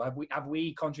general? Have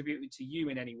we contributed to you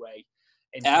in any way?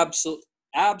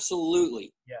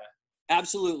 Absolutely. Yeah.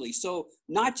 Absolutely. So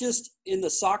not just in the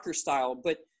soccer style,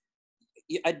 but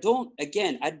I don't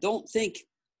think,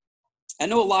 I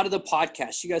know a lot of the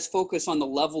podcasts, you guys focus on the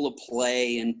level of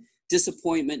play and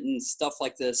disappointment and stuff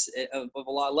like this of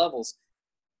a lot of levels.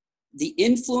 The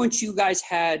influence you guys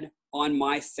had on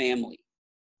my family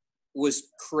was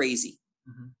crazy.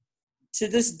 Mm-hmm. To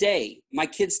this day, my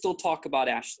kids still talk about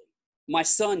Ashley. My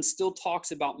son still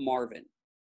talks about Marvin.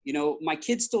 You know, my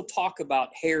kids still talk about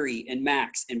Harry and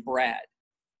Max and Brad,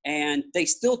 and they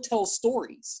still tell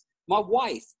stories. My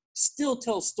wife still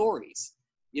tells stories,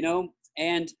 you know,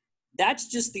 and that's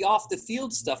just the off the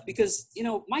field stuff because, you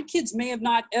know, my kids may have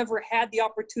not ever had the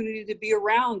opportunity to be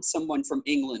around someone from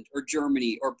England or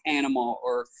Germany or Panama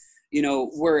or, you know,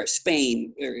 where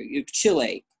Spain or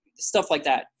Chile, stuff like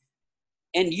that.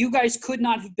 And you guys could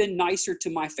not have been nicer to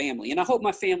my family. And I hope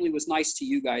my family was nice to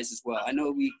you guys as well. I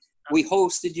know we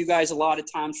hosted you guys a lot of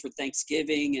times for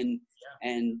Thanksgiving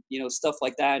and stuff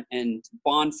like that, and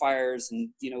bonfires and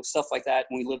stuff like that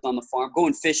when we lived on the farm.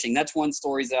 Going fishing, that's one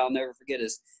story that I'll never forget,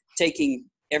 is taking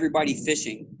everybody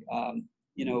fishing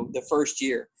the first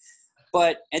year.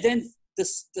 And then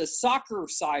the soccer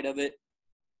side of it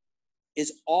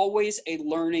is always a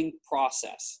learning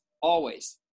process,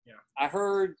 always. I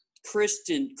heard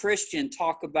Christian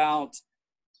talk about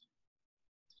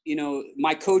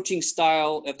my coaching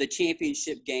style of the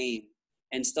championship game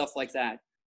and stuff like that.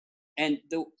 And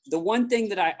the one thing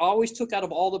that I always took out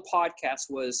of all the podcasts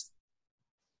was,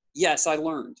 yes, I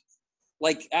learned.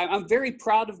 Like, I'm very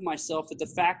proud of myself at the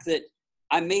fact that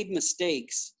I made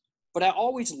mistakes, but I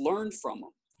always learned from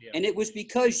them. Yeah. And it was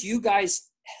because you guys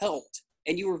helped,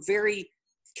 and you were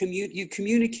you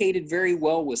communicated very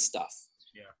well with stuff.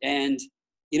 Yeah. And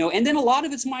and then a lot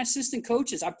of it's my assistant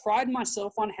coaches. I pride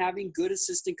myself on having good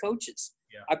assistant coaches.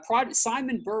 Yeah.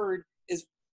 Simon Bird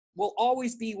will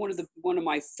always be one of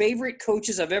my favorite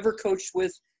coaches I've ever coached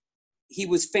with. He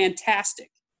was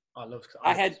fantastic. And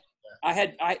I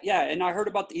heard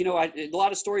about a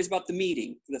lot of stories about the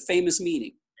meeting, the famous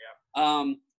meeting.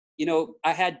 Yeah.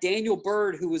 I had Daniel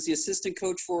Bird, who was the assistant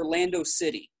coach for Orlando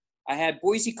City. I had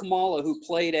Boise Kamala, who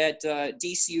played at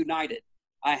DC United.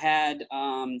 I had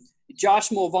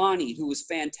Josh Mulvaney, who was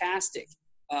fantastic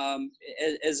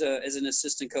as an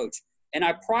assistant coach. And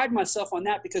I pride myself on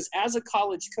that because as a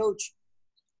college coach,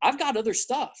 I've got other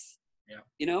stuff.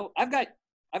 Yeah. I've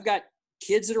got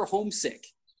kids that are homesick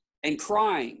and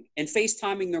crying and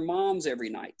FaceTiming their moms every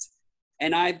night.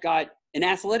 And I've got an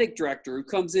athletic director who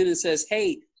comes in and says,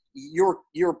 hey, your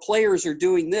players are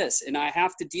doing this and I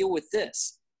have to deal with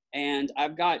this. And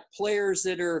I've got players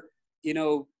that are,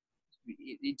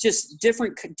 just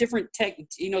different tech,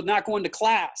 not going to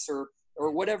class or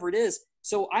whatever it is.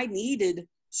 So I needed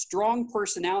strong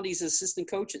personalities as assistant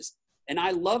coaches. And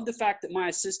I love the fact that my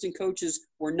assistant coaches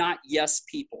were not yes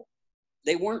people.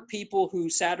 They weren't people who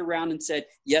sat around and said,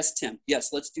 yes, Tim,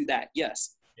 yes, let's do that.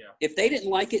 Yes. Yeah. If they didn't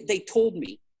like it, they told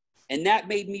me, and that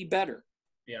made me better.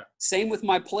 Yeah. Same with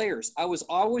my players. I was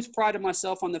always prided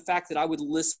myself on the fact that I would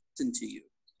listen to you.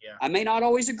 Yeah. I may not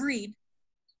always agree,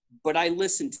 but I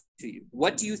listened to you.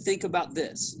 What do you think about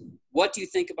this? What do you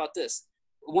think about this?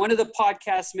 One of the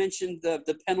podcasts mentioned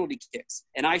the penalty kicks,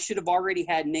 and I should have already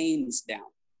had names down.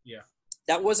 Yeah.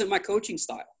 That wasn't my coaching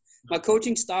style. My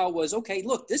coaching style was, okay,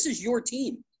 look, this is your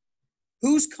team.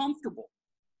 Who's comfortable?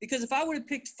 Because if I would have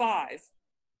picked 5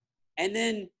 and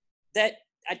then that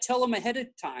I tell them ahead of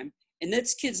time and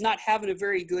this kid's not having a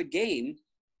very good game,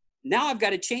 now I've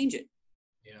got to change it.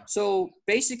 Yeah. So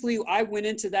basically I went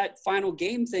into that final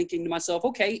game thinking to myself,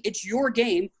 okay, it's your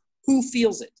game. Who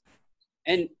feels it?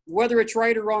 And whether it's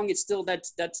right or wrong, it's still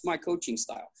that's my coaching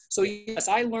style. So yes,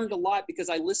 I learned a lot because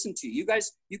I listened to you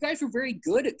guys. You guys were very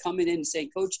good at coming in and saying,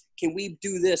 Coach, can we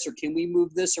do this or can we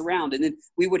move this around? And then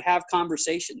we would have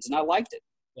conversations, and I liked it.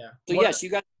 Yeah. So yes, you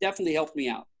guys definitely helped me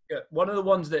out. Good. One of the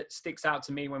ones that sticks out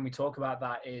to me when we talk about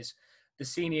that is the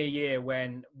senior year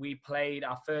when we played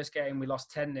our first game. We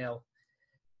lost 10-0.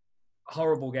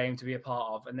 Horrible game to be a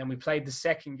part of, and then we played the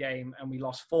second game and we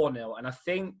lost 4-0, and I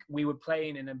think we were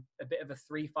playing in a bit of a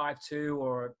 3-5-2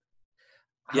 or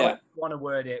however you want to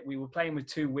word it. We were playing with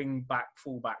 2 wing back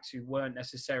fullbacks who weren't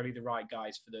necessarily the right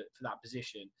guys for that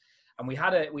position, and we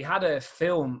had a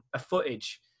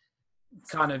footage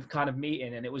kind of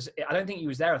meeting, and I don't think he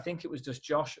was there. I think it was just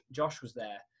Josh was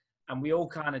there, and we all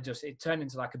kind of it turned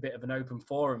into like a bit of an open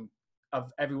forum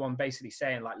of everyone basically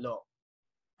saying like, look,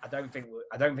 I don't think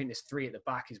this 3 at the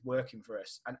back is working for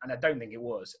us. And I don't think it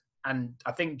was. And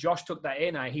I think Josh took that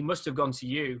in. He must have gone to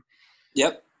you.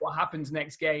 Yep. What happens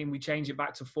next game? We change it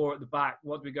back to 4 at the back.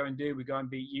 What do we go and do? We go and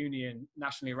beat Union,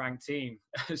 nationally ranked team.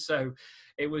 So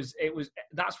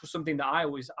that's something that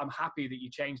I'm happy that you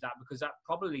changed that, because that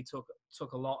probably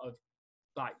took a lot of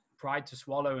like pride to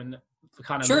swallow and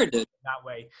kind of sure it did that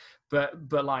way. But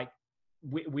like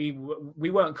we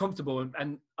weren't comfortable,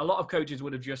 and a lot of coaches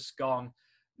would have just gone,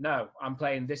 no, I'm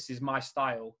playing. This is my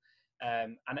style,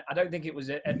 and I don't think it was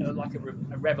a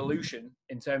revolution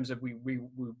in terms of we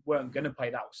weren't going to play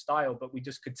that style, but we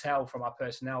just could tell from our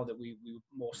personnel that we were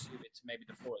more suited to maybe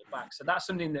the 4 at the back. So that's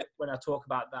something that when I talk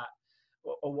about that,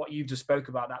 or what you just spoke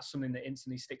about, that's something that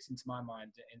instantly sticks into my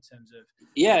mind in terms of.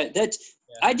 Yeah,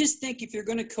 I just think if you're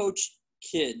going to coach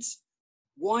kids,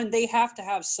 one, they have to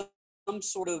have some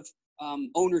sort of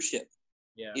ownership.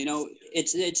 Yeah.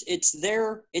 It's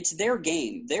their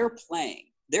game. They're playing.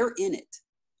 They're in it.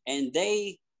 And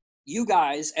you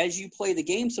guys, as you play the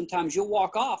game, sometimes you'll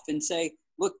walk off and say,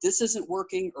 look, this isn't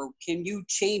working, or can you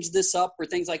change this up, or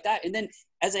things like that. And then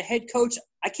as a head coach,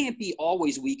 I can't be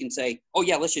always weak and say, oh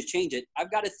yeah, let's just change it.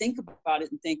 I've got to think about it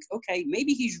and think, okay,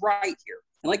 maybe he's right here.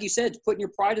 And like you said, putting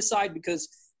your pride aside, because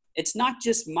it's not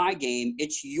just my game,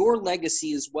 it's your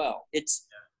legacy as well. It's,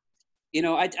 you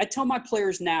know, I tell my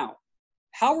players now,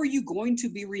 how are you going to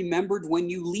be remembered when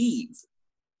you leave?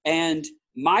 And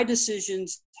my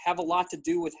decisions have a lot to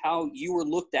do with how you are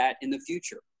looked at in the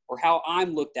future, or how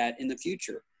I'm looked at in the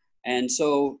future. And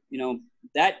so, you know,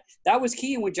 that was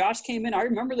key. And when Josh came in, I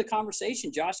remember the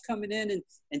conversation, Josh coming in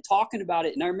and talking about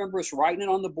it. And I remember us writing it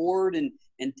on the board and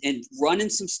running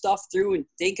some stuff through and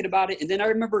thinking about it. And then I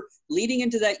remember leading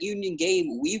into that Union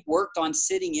game, we worked on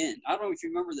sitting in. I don't know if you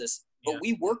remember this, but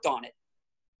we worked on it.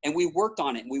 And we worked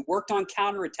on it. And we worked on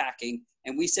counterattacking.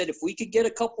 And we said, if we could get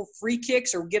a couple free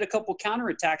kicks or get a couple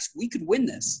counterattacks, we could win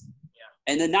this.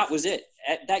 Yeah. And then that was it.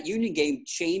 That Union game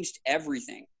changed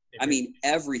everything.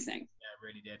 Everything. Yeah, it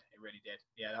really did. It really did.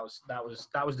 Yeah,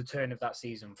 that was the turn of that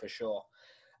season for sure.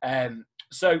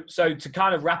 So to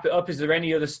kind of wrap it up, is there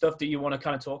any other stuff that you want to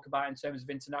kind of talk about in terms of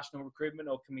international recruitment,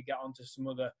 or can we get on to some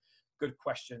other good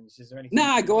questions? Is there anything?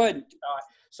 Nah, go ahead. All right.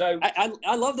 So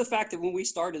I love the fact that when we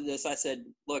started this, I said,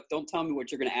 look, don't tell me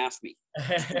what you're going to ask me.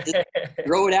 Just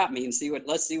throw it at me and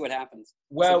let's see what happens.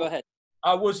 Well, so go ahead.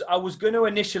 I was going to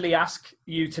initially ask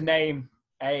you to name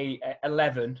a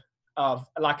 11 of,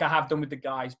 like I have done with the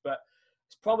guys, but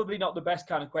it's probably not the best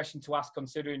kind of question to ask,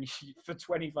 considering for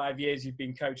 25 years you've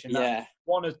been coaching. Yeah.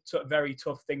 One, a very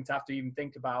tough thing to have to even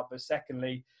think about. But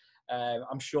secondly,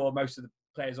 I'm sure most of the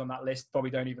players on that list probably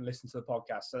don't even listen to the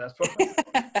podcast. So that's probably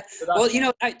well, you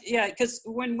know, because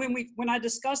when I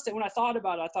discussed it, when I thought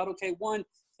about it, I thought, okay, one,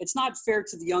 it's not fair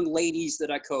to the young ladies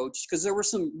that I coached, because there were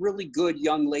some really good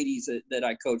young ladies that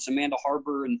I coached, Amanda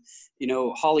Harbour and, you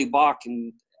know, Holly Bach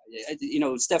and, you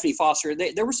know, Stephanie Foster.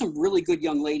 There were some really good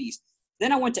young ladies.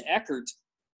 Then I went to Eckerd.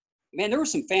 Man, there were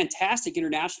some fantastic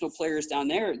international players down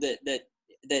there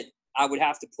that I would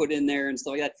have to put in there and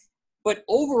stuff like that. But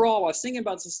overall, I was thinking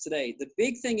about this today. The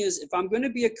big thing is, if I'm going to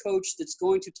be a coach that's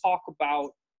going to talk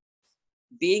about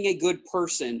being a good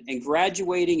person and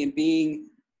graduating and being,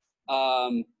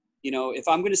 you know, if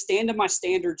I'm going to stand to my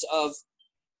standards of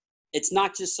it's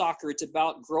not just soccer, it's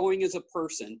about growing as a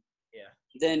person,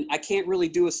 then I can't really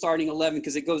do a starting 11,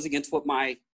 because it goes against what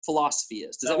my philosophy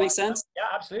is. Does that make sense? Yeah,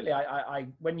 absolutely. I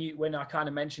when I kind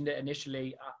of mentioned it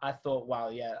initially, I thought, wow,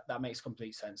 yeah, that makes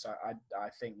complete sense. I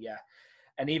think, yeah.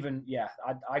 And even,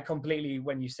 I completely,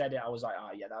 when you said it, I was like,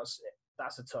 yeah,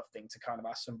 that's a tough thing to kind of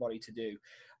ask somebody to do.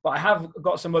 But I have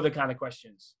got some other kind of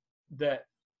questions that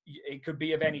it could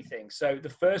be of anything. So the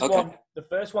first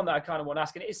one that I kind of want to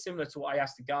ask, and it is similar to what I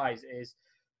asked the guys,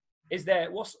 is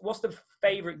there, what's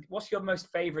your most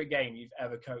favorite game you've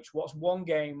ever coached? What's one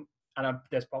game, and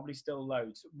there's probably still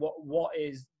loads, what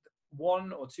is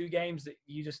one or two games that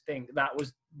you just think that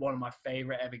was one of my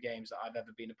favorite ever games that I've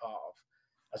ever been a part of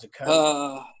as a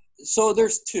coach? So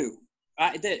there's two.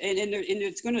 And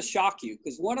it's going to shock you,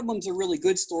 because one of them's a really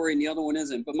good story and the other one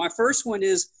isn't. But my first one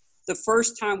is the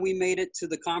first time we made it to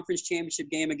the conference championship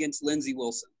game against Lindsey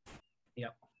Wilson.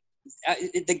 Yep.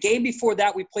 The game before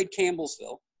that, we played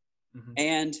Campbellsville. Mm-hmm.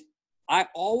 And I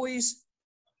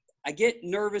get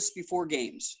nervous before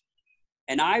games.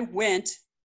 And I went,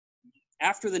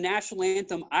 after the national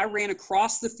anthem, I ran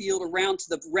across the field around to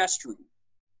the restroom.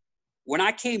 When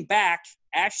I came back,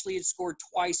 Ashley had scored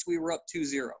twice. We were up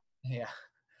 2-0. Yeah.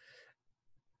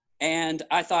 And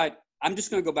I thought, I'm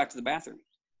just going to go back to the bathroom.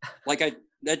 I'm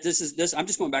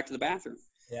just going back to the bathroom.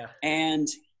 Yeah. And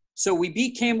so we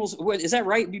beat is that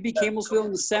right? We beat Campbellsville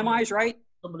in the semis, right?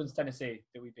 Cumberland's Tennessee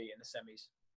that we beat in the semis.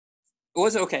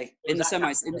 Was it okay? In the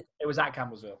semis. It was at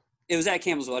Campbellsville. It was at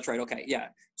Campbellsville. That's right. Okay. Yeah.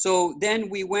 So then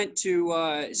we went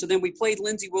to, then we played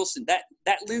Lindsey Wilson.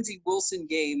 That Lindsey Wilson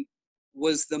game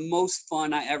was the most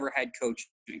fun I ever had coaching.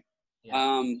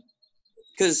 Yeah.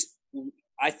 Because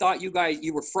I thought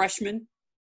you were freshmen.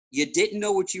 You didn't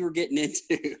know what you were getting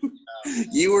into.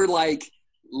 You were like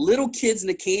little kids in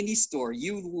a candy store.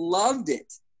 You loved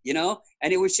it, you know?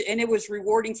 And it was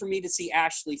rewarding for me to see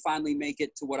Ashley finally make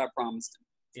it to what I promised him.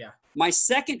 Yeah. My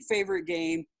second favorite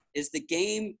game is the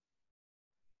game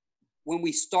when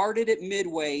we started at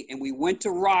Midway and we went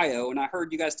to Rio, and I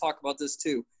heard you guys talk about this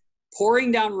too.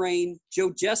 Pouring down rain.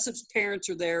 Joe Jessup's parents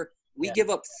are there. We give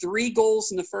up 3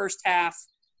 goals in the first half.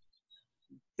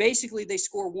 Basically, they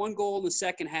score 1 goal in the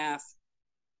second half.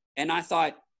 And I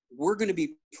thought, we're going to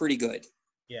be pretty good.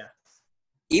 Yeah.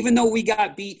 Even though we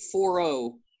got beat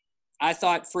 4-0, I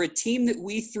thought for a team that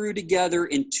we threw together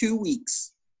in 2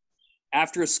 weeks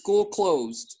after a school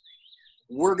closed,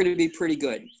 we're going to be pretty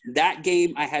good. That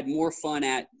game I had more fun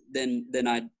at than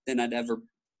I'd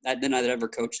ever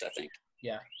coached, I think.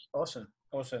 Yeah. Awesome.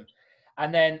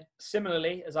 And then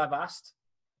similarly, as I've asked,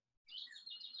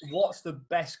 what's the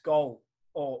best goal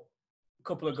or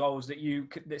couple of goals that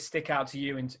stick out to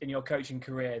you in your coaching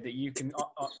career that you can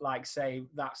like say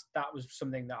that was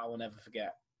something that I will never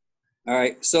forget? All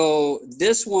right. So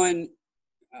this one,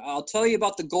 I'll tell you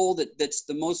about the goal that's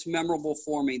the most memorable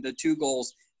for me, the 2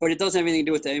 goals, but it doesn't have anything to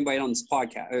do with anybody on this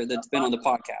podcast or that's been on the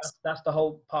podcast. That's the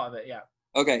whole part of it. Yeah.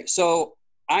 Okay. So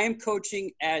I am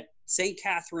coaching at St.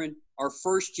 Catherine, our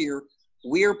first year.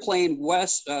 We are playing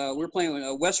West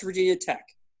Virginia Tech.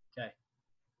 Okay.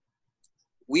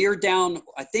 We are down,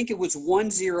 I think it was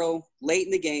 1-0 late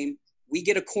in the game. We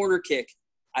get a corner kick.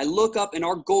 I look up and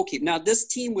our goalkeeper. Now, this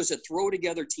team was a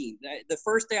throw-together team. The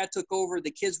first day I took over,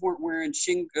 the kids weren't wearing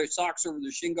socks over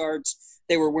their shin guards.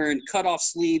 They were wearing cut-off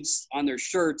sleeves on their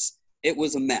shirts. It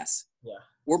was a mess. Yeah.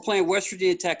 We're playing West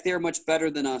Virginia Tech. They're much better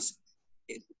than us.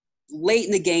 Late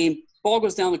in the game, ball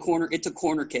goes down the corner. It's a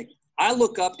corner kick. I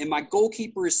look up, and my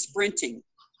goalkeeper is sprinting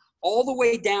all the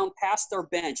way down past our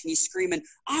bench, and he's screaming,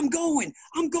 I'm going,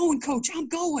 coach, I'm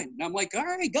going. And I'm like, all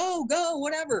right, go,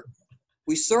 whatever.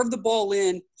 We serve the ball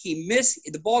in. He missed.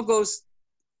 The ball goes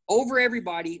over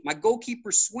everybody. My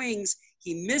goalkeeper swings.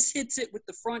 He hits it with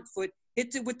the front foot,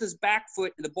 hits it with his back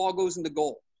foot, and the ball goes in the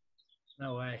goal.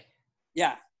 No way.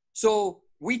 Yeah. So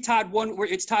it's tied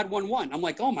 1-1. I'm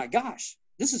like, oh, my gosh,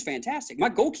 this is fantastic. My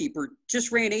goalkeeper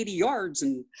just ran 80 yards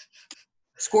and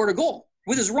scored a goal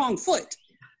with his wrong foot.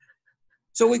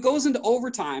 So it goes into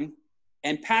overtime.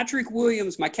 And Patrick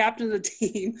Williams, my captain of the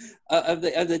team of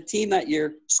the team that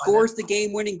year, scores the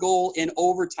game-winning goal in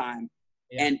overtime,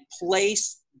 and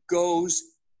place goes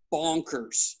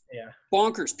bonkers. Yeah,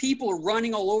 bonkers. People are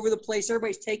running all over the place.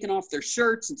 Everybody's taking off their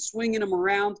shirts and swinging them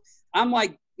around. I'm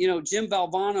like, Jim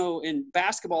Valvano in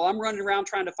basketball. I'm running around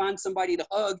trying to find somebody to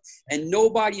hug, and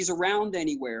nobody's around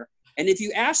anywhere. And if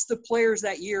you ask the players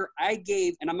that year, I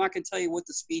gave, and I'm not going to tell you what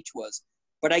the speech was,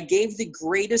 but I gave the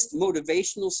greatest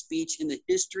motivational speech in the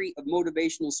history of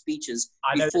motivational speeches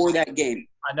before that game.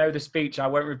 I know the speech. I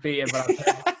won't repeat it, but I've heard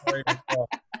the story before.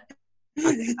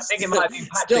 I think it might have been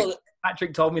Patrick.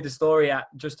 Patrick told me the story at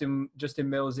Justin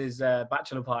Mills's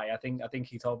bachelor party. I think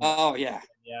he told me. Oh yeah.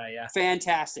 Yeah.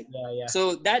 Fantastic. Yeah.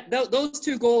 So those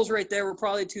 2 goals right there were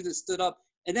probably 2 that stood up.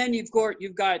 And then you've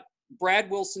got Brad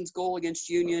Wilson's goal against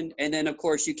Union, and then of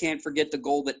course you can't forget the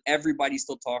goal that everybody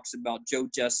still talks about, Joe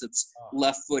Jessup's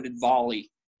left-footed volley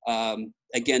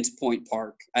against Point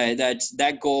Park.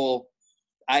 That goal.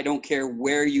 I don't care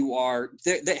where you are.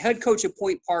 The head coach of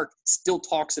Point Park still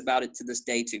talks about it to this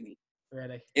day to me.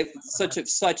 Really? It's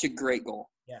such a great goal.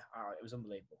 Yeah, it was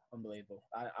unbelievable.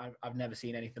 I've never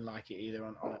seen anything like it either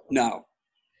on it. No.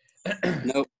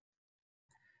 Nope.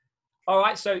 All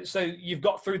right, so you've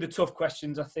got through the tough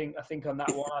questions, I think on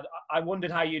that one. I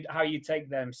wondered how you take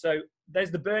them. So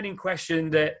there's the burning question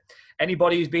that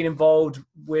anybody who's been involved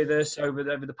with us over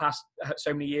the past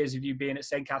so many years of you being at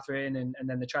St. Catherine and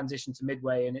then the transition to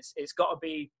Midway, and it's got to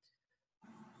be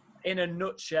in a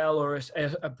nutshell or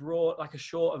a broad, like a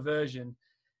shorter version.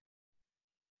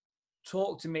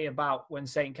 Talk to me about when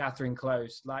St. Catherine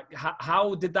closed. Like,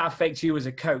 how did that affect you as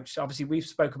a coach? Obviously, we've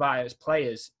spoke about it as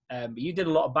players, but you did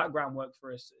a lot of background work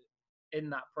for us in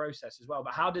that process as well.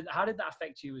 But how did that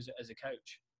affect you as a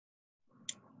coach?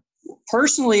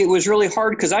 Personally, it was really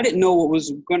hard because I didn't know what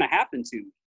was going to happen to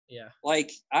me. Yeah.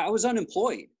 Like, I was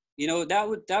unemployed.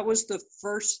 That was the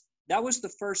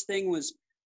first thing was,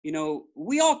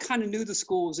 we all kind of knew the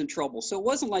school was in trouble. So it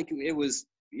wasn't like it was,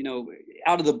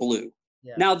 out of the blue.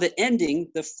 Yeah. Now the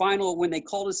ending, the final, when they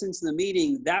called us into the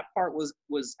meeting, that part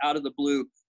was out of the blue.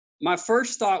 My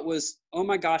first thought was, oh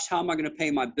my gosh, how am I going to pay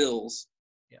my bills?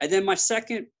 Yeah. And then my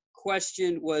second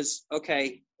question was,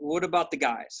 okay, what about the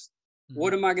guys? Mm-hmm.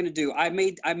 What am I going to do? I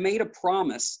made a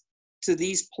promise to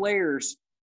these players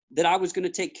that I was going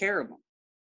to take care of them.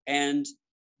 And,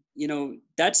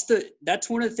 that's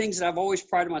one of the things that I've always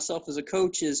prided myself as a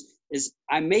coach is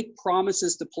I make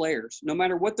promises to players, no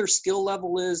matter what their skill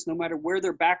level is, no matter where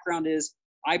their background is.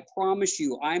 I promise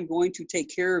you, I'm going to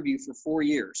take care of you for 4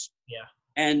 years. Yeah.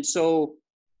 And so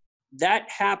that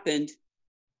happened.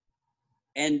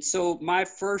 And so my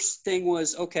first thing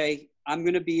was, okay, I'm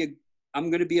going to be a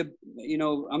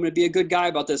good guy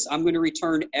about this. I'm going to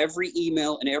return every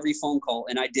email and every phone call.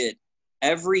 And I did.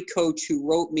 Every coach who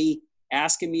wrote me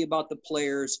asking me about the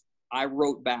players, I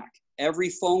wrote back. Every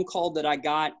phone call that I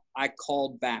got, I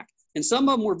called back. And some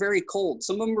of them were very cold.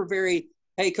 Some of them were very,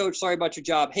 hey, coach, sorry about your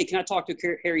job. Hey, can I talk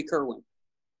to Harry Kerwin?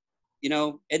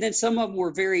 And then some of them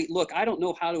were very, look, I don't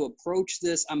know how to approach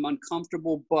this. I'm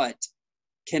uncomfortable, but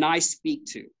can I speak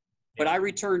to? but I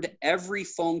returned every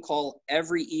phone call,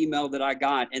 every email that I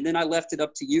got. And then I left it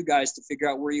up to you guys to figure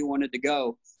out where you wanted to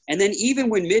go. And then even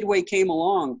when Midway came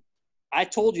along, I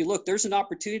told you, look, there's an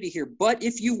opportunity here, but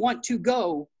if you want to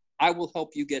go, I will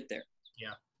help you get there.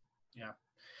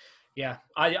 Yeah.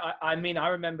 I mean, I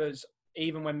remember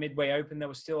even when Midway opened, there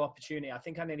was still opportunity. I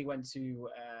think I nearly went to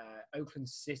Oakland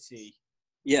City.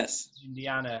 Yes.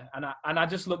 Indiana. And I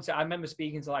just looked I remember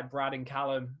speaking to like Brad and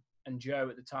Callum and Joe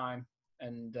at the time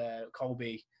and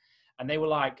Colby, and they were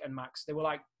like, and Max, they were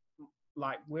like,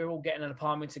 we're all getting an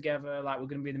apartment together. Like, we're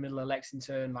going to be in the middle of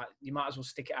Lexington. Like, you might as well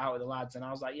stick it out with the lads. And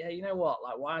I was like, yeah, you know what?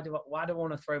 Like, why do I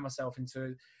want to throw myself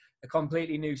into a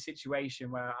completely new situation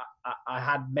where I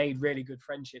had made really good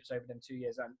friendships over them 2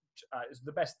 years. And it was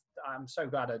the best. I'm so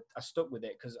glad I stuck with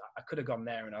it, because I could have gone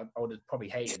there and I would have probably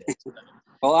hated it.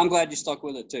 Well, I'm glad you stuck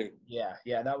with it too. Yeah.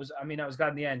 I was glad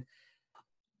in the end.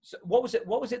 So what was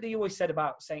it that you always said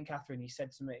about St. Catherine? You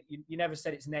said to me, you never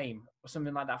said its name or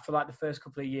something like that for like the first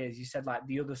couple of years. You said like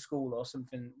the other school or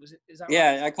something. Is that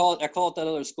yeah, right? I call it that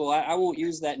other school. I won't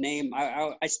use that name.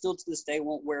 I still to this day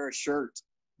won't wear a shirt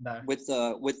with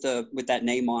that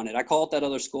name on it. I call it that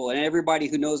other school. And everybody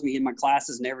who knows me in my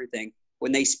classes and everything,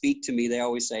 when they speak to me, they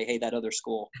always say, hey, that other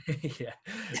school. Yeah.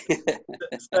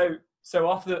 So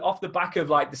off the back of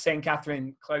like the St.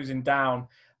 Catherine closing down,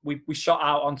 we shot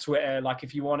out on Twitter, like,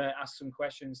 if you want to ask some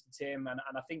questions to Tim, and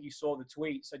I think you saw the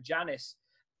tweet. So Janice,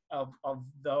 of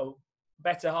the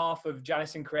better half of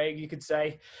Janice and Craig, you could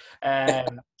say,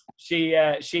 she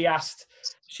asked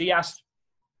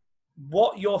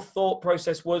what your thought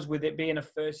process was with it being a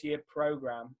first year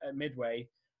program at Midway,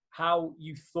 how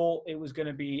you thought it was going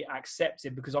to be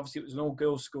accepted, because obviously it was an all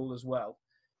girls school as well.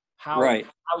 How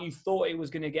you thought it was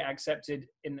going to get accepted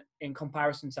in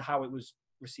comparison to how it was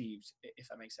received, if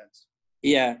that makes sense.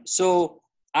 Yeah. So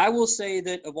I will say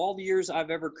that of all the years I've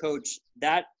ever coached,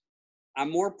 that I'm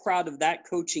more proud of that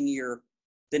coaching year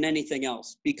than anything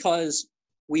else, because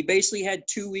we basically had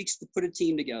 2 weeks to put a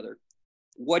team together.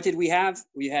 What did we have?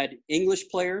 We had English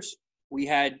players, we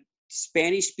had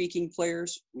Spanish speaking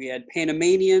players, we had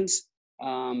Panamanians,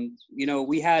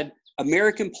 we had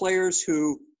American players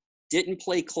who didn't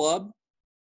play club.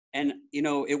 And,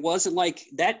 it wasn't like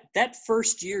that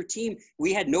first year team,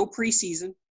 we had no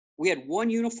preseason. We had one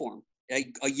uniform,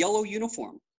 a yellow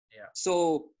uniform. Yeah.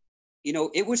 So,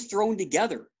 it was thrown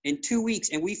together in 2 weeks,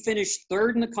 and we finished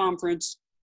third in the conference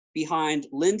behind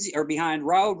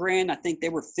Rio Grande. I think they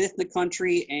were fifth in the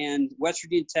country, and West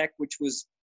Virginia Tech, which was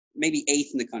maybe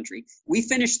eighth in the country. We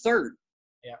finished third.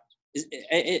 Yeah.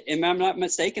 Am I not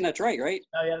mistaken? That's right?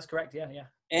 Oh, yeah, that's correct. Yeah.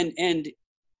 And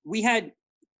we had,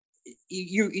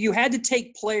 you had to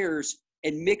take players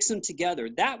and mix them together.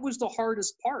 That was the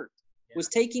hardest part, was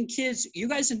taking kids. You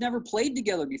guys had never played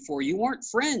together before. You weren't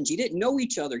friends. You didn't know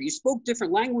each other. You spoke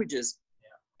different languages.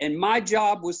 Yeah. And my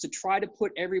job was to try to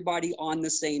put everybody on the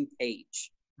same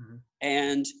page. Mm-hmm.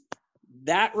 And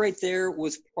that right there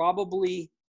was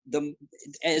probably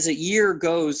as a year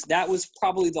goes, that was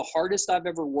probably the hardest I've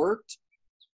ever worked,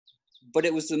 but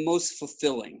it was the most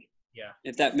fulfilling. Yeah.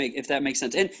 If that makes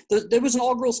sense. And there was an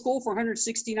all-girls school for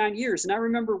 169 years. And I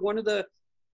remember one of the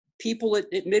people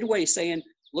at Midway saying,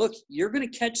 look, you're going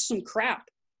to catch some crap.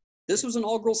 This was an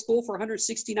all-girls school for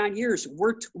 169 years.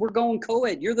 We're going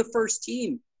co-ed. You're the first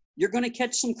team. You're going to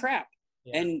catch some crap.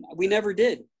 Yeah. And we never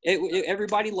did.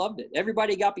 Everybody loved it.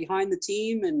 Everybody got behind the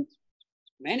team. And,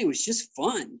 man, it was just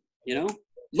fun,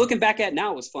 Looking back at it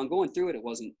now, it was fun. Going through it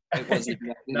wasn't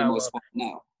the most fun.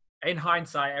 No. In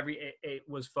hindsight, it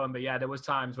was fun, but yeah, there was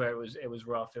times where it was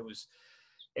rough. It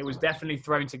was definitely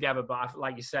thrown together, but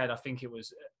like you said, I think it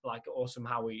was like awesome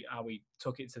how we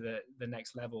took it to the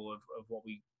next level of what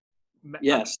we.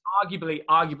 Yes.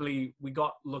 Arguably, we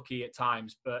got lucky at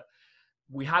times, but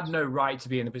we had no right to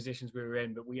be in the positions we were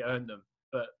in, but we earned them.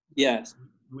 But yes,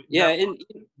 and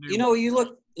you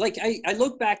look like I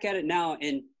look back at it now,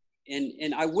 and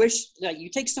I wish that you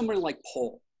take someone like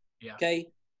Paul. Yeah. Okay.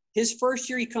 His first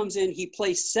year he comes in, he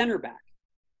plays center back,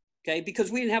 okay,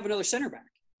 because we didn't have another center back.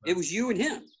 Right. It was you and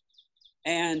him.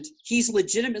 And he's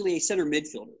legitimately a center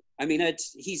midfielder. I mean,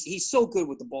 he's so good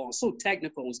with the ball, so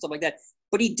technical and stuff like that.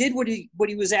 But he did what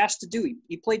he was asked to do.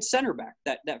 He played center back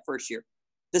that first year.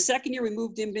 The second year we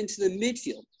moved him into the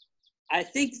midfield. I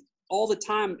think all the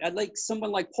time, I'd like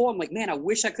someone like Paul, I'm like, man, I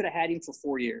wish I could have had him for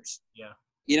 4 years.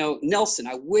 Yeah. Nelson,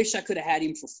 I wish I could have had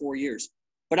him for 4 years.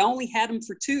 But I only had him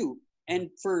for 2. And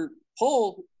for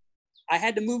Paul, I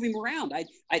had to move him around.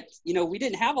 We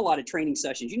didn't have a lot of training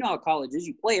sessions. You know how college is.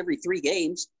 You play every 3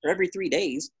 games or every 3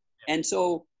 days. Yeah. And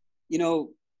so,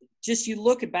 just you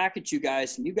look back at you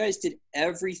guys, and you guys did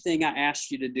everything I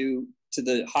asked you to do to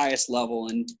the highest level.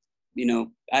 And,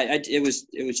 it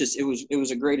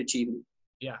was a great achievement.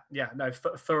 Yeah. No,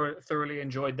 thoroughly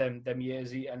enjoyed them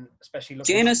years, and especially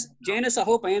looking. Janice, I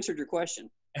hope I answered your question.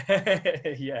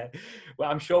 Yeah. Well,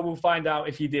 I'm sure we'll find out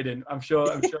if you didn't. I'm sure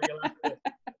you'll have to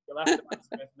answer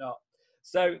if not.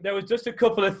 So there was just a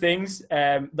couple of things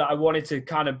that I wanted to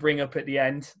kind of bring up at the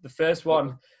end. The first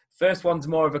one's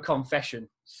more of a confession.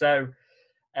 So,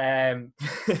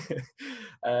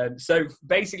 so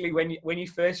basically, when you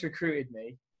first recruited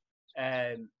me,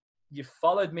 you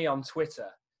followed me on Twitter,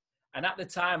 and at the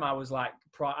time I was like,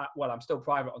 I'm still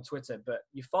private on Twitter, but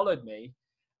you followed me.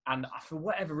 And for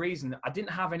whatever reason, I didn't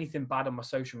have anything bad on my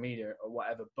social media or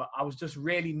whatever, but I was just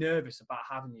really nervous about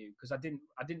having you because I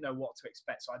didn't know what to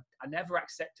expect. So I never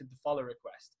accepted the follow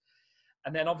request.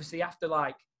 And then obviously after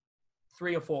like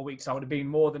 3 or 4 weeks, I would have been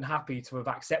more than happy to have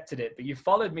accepted it. But you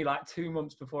followed me like 2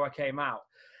 months before I came out.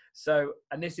 So,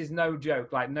 and this is no joke.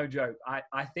 I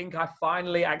think I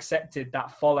finally accepted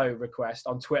that follow request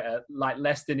on Twitter like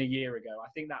less than a year ago. I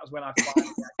think that was when I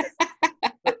finally accepted.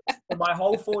 For my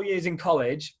whole 4 years in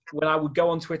college, when I would go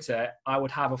on Twitter, I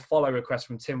would have a follow request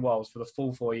from Tim Walls for the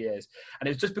full 4 years. And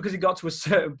it was just because it got to a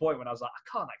certain point when I was like, I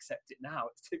can't accept it now.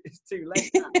 It's too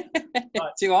late now.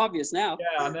 Like, too obvious now.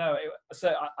 Yeah, I know.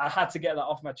 So I had to get that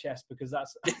off my chest because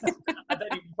that's,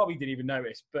 you probably didn't even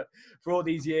notice. But for all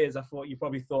these years, I thought you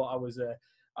probably thought I was that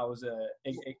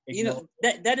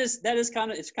is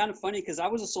kind of, it's kind of funny because I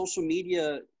was a social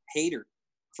media hater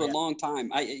for a long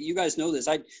time. You guys know this.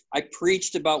 I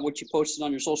preached about what you posted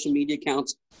on your social media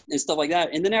accounts and stuff like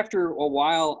that. And then after a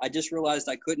while, I just realized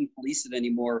I couldn't police it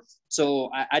anymore. So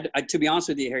I to be honest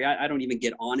with you, Harry, I don't even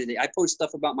get on it. I post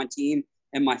stuff about my team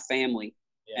and my family,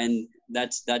 and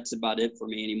that's about it for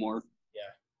me anymore.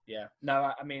 Yeah.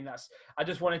 No, I mean I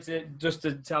just wanted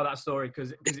to tell that story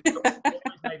because it always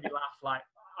made me laugh. Like,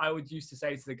 I would used to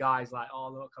say to the guys, like, "Oh,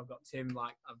 look, I've got Tim.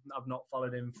 Like, I've not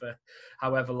followed him for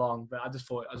however long," but I just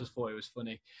thought it was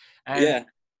funny.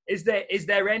 Is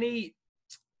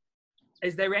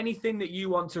there anything that you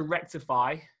want to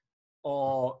rectify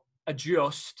or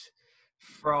adjust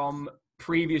from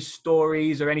previous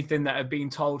stories or anything that have been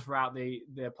told throughout the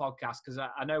podcast? Because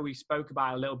I know we spoke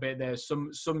about it a little bit. There's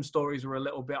some stories were a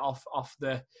little bit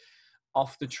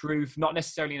off the truth, not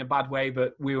necessarily in a bad way,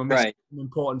 but we were missing some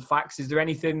important facts. Is there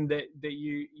anything that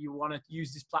you want to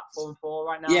use this platform for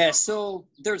right now? Yeah, so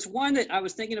there's one that I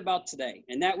was thinking about today,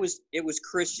 and it was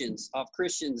Christian's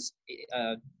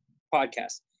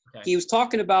podcast. Okay. He was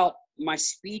talking about my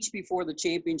speech before the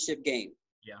championship game.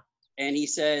 Yeah. And he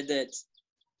said that,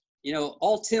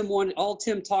 all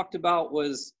Tim talked about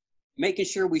was making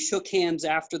sure we shook hands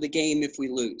after the game if we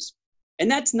lose. And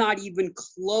that's not even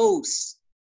close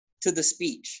to the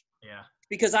speech. Yeah.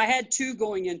 Because I had two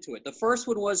going into it. The first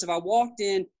one was if I walked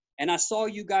in and I saw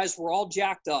you guys were all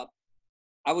jacked up,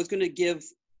 I was going to give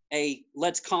a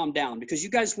let's calm down, because you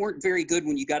guys weren't very good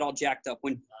when you got all jacked up.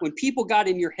 When people got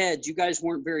in your heads, you guys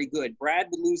weren't very good. Brad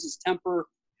would lose his temper.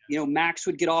 Max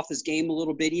would get off his game a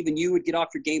little bit. Even you would get off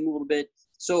your game a little bit.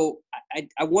 So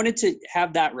I wanted to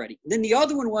have that ready. Then the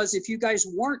other one was if you guys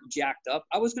weren't jacked up,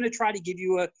 I was going to try to give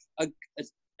you a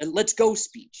let's go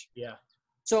speech. Yeah.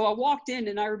 So I walked in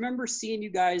and I remember seeing you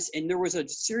guys, and there was a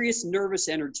serious nervous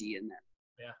energy in there.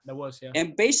 Yeah, there was, yeah.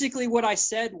 And basically what I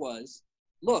said was,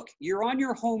 look, you're on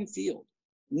your home field.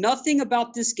 Nothing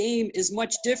about this game is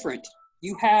much different.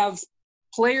 You have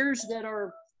players that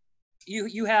are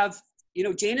you have,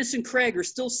 Janice and Craig are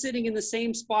still sitting in the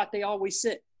same spot they always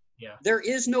sit. Yeah. There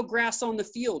is no grass on the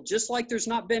field, just like there's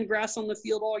not been grass on the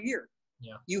field all year.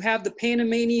 Yeah. You have the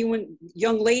Panamanian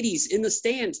young ladies in the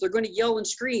stands. They're going to yell and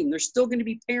scream. There's still going to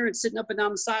be parents sitting up and down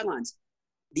the sidelines.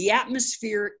 The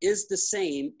atmosphere is the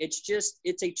same.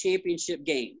 It's a championship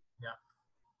game. Yeah.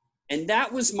 And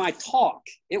that was my talk.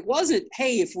 It wasn't,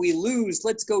 hey, if we lose,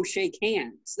 let's go shake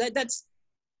hands.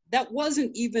 That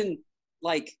wasn't even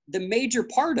like the major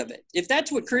part of it. If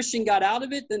that's what Christian got out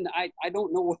of it, then I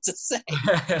don't know what to say.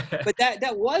 But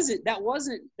that wasn't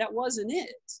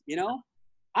it,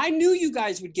 I knew you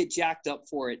guys would get jacked up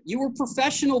for it. You were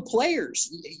professional players.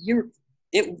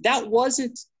 That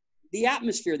wasn't the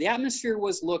atmosphere. The atmosphere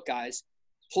was, look, guys,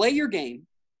 play your game,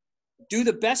 do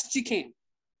the best you can.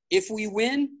 If we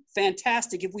win,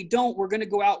 fantastic. If we don't, we're going to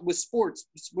go out with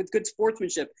good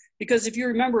sportsmanship. Because if you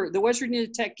remember, the West Virginia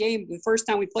Tech game, the first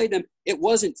time we played them, it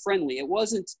wasn't friendly. It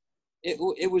wasn't.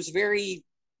 It was very.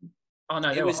 Oh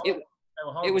no! It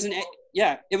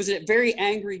was a very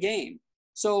angry game.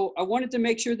 So I wanted to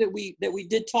make sure that we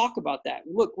did talk about that.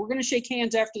 Look, we're going to shake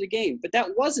hands after the game, but that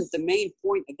wasn't the main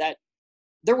point of that.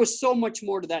 There was so much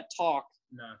more to that talk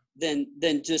than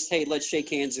just, hey, let's shake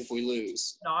hands if we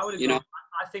lose. No, I would agree.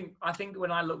 I think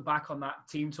when I look back on that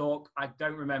team talk, I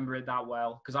don't remember it that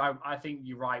well, because I think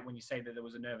you're right when you say that there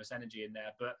was a nervous energy in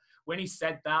there. But when he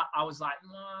said that, I was like,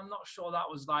 no, I'm not sure that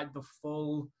was like the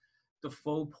full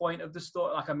point of the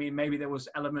story. Like, I mean, maybe there was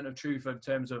element of truth in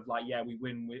terms of like, yeah, we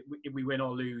win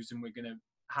or lose, and we're gonna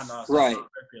handle ourselves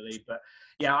appropriately. But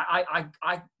yeah,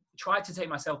 I tried to take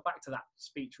myself back to that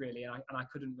speech really, and I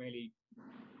couldn't really.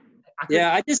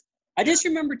 I just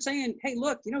remembered saying, hey,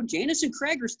 look, Janice and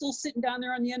Craig are still sitting down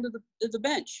there on the end of the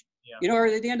bench, or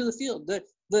at the end of the field.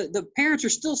 The parents are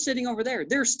still sitting over there.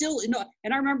 They're still,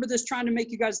 and I remember this trying to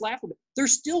make you guys laugh a bit.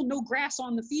 There's still no grass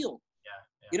on the field.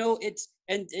 Yeah. It's,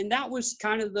 and that was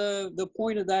kind of the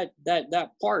point of that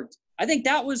part. I think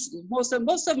that was most of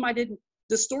them I didn't,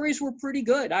 the stories were pretty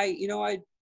good. The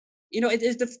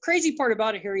crazy part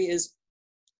about it, Harry, is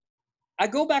I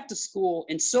go back to school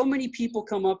and so many people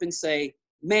come up and say,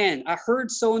 man, I heard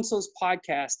so-and-so's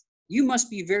podcast. You must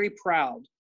be very proud.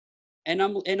 And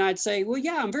I'd say, well,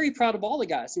 yeah, I'm very proud of all the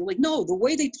guys. And they're like, no, the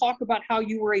way they talk about how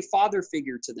you were a father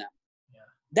figure to them,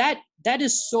 that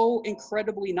is so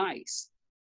incredibly nice.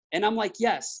 And I'm like,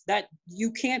 yes, that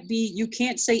you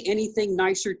can't say anything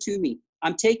nicer to me.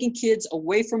 I'm taking kids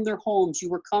away from their homes. You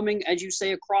were coming, as you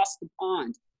say, across the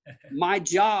pond. My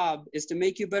job is to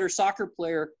make you a better soccer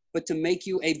player, but to make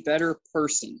you a better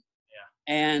person.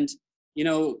 Yeah. And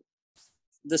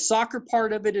the soccer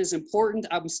part of it is important.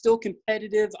 I'm still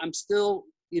competitive. I'm still,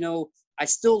 I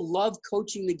still love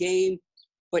coaching the game.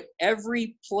 But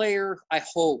every player, I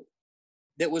hope,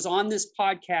 that was on this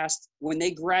podcast, when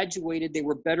they graduated, they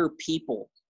were better people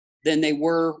than they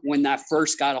were when I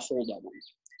first got a hold of them.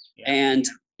 Yeah. And,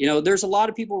 there's a lot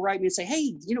of people write me and say,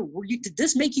 hey, did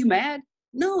this make you mad?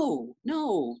 No.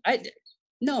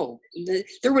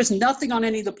 There was nothing on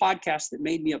any of the podcasts that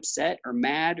made me upset or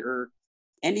mad or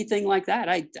anything like that.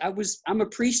 I'm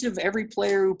appreciative of every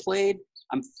player who played.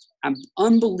 I'm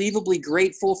unbelievably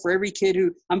grateful for every kid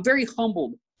I'm very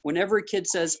humbled whenever a kid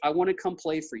says, I want to come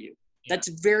play for you. Yeah. That's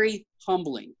very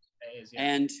humbling. It is, yeah.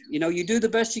 And, you do the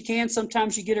best you can.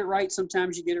 Sometimes you get it right.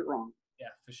 Sometimes you get it wrong. Yeah,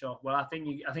 for sure. Well, I think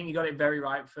you got it very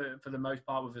right for the most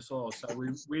part with us all. So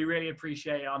we really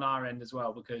appreciate it on our end as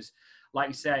well, because like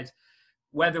you said,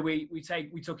 whether we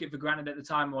took it for granted at the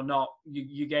time or not,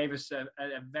 you gave us a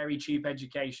very cheap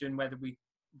education, whether we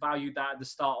valued that at the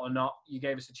start or not. You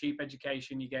gave us a cheap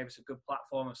education. You gave us a good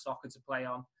platform of soccer to play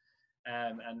on.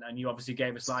 And you obviously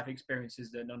gave us life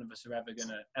experiences that none of us are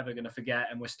ever gonna forget,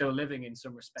 and we're still living in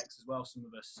some respects as well, some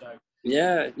of us. So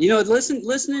yeah,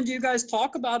 listening to you guys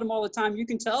talk about them all the time, you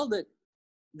can tell that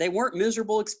they weren't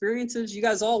miserable experiences. You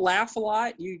guys all laugh a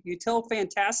lot. You tell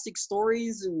fantastic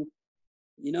stories, and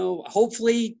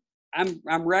hopefully I'm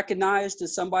recognized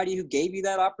as somebody who gave you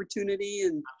that opportunity.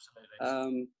 And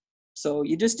absolutely. So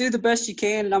you just do the best you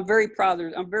can, and I'm very proud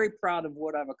of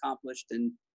what I've accomplished,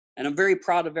 and I'm very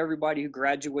proud of everybody who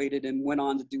graduated and went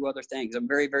on to do other things. I'm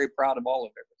very, very proud of all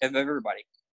of everybody.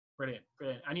 Brilliant.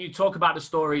 And you talk about the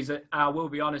stories that, I will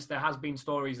be honest, there has been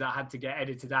stories that had to get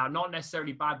edited out, not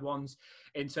necessarily bad ones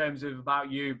in terms of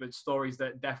about you, but stories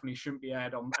that definitely shouldn't be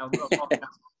aired on podcast.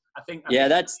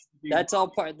 That's all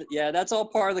part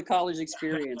of the college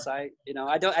experience. I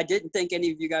didn't think any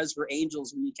of you guys were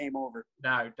angels when you came over.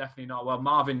 No, definitely not. Well,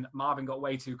 Marvin got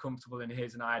way too comfortable in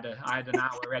his, and I had an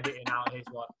hour editing out his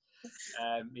one.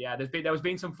 There's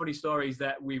been some funny stories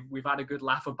that we've had a good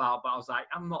laugh about, but I was like,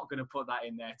 I'm not going to put that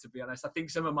in there, to be honest. I think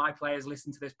some of my players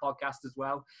listen to this podcast as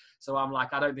well, so I'm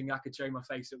like, I don't think I could show my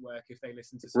face at work if they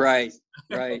listen to something.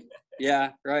 Right.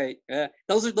 Yeah, right. Yeah,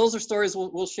 those are stories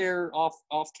we'll share off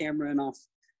camera and off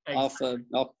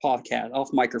podcast,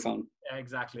 off microphone.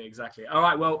 Exactly. All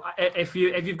right. Well, if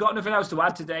you've got nothing else to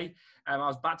add today, I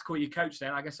was about to call you coach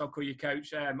then. I guess I'll call you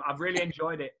coach. I've really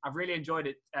enjoyed it.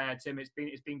 Tim.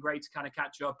 It's been great to kind of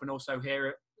catch up and also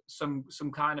hear some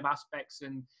kind of aspects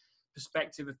and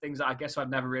perspective of things that I guess I'd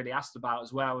never really asked about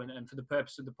as well. And for the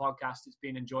purpose of the podcast, it's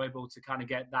been enjoyable to kind of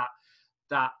get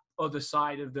that other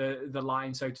side of the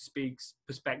line, so to speak,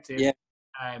 perspective. Yeah.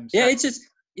 It's just.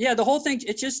 Yeah, the whole thing,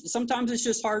 sometimes it's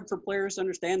just hard for players to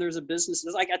understand there's a business.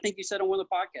 It's like I think you said on one of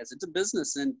the podcasts, it's a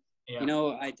business. And,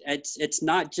 it's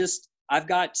not just, I've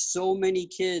got so many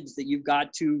kids that you've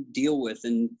got to deal with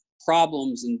and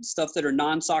problems and stuff that are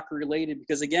non-soccer related.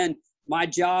 Because, again, my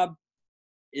job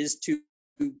is to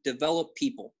develop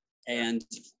people. And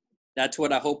that's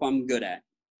what I hope I'm good at.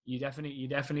 You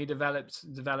definitely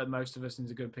develop most of us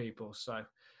into good people. So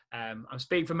I'm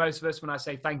speaking for most of us when I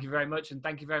say thank you very much, and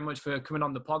thank you very much for coming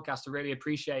on the podcast. I really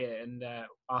appreciate it, and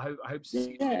I hope to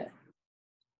see you.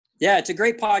 Yeah, it's a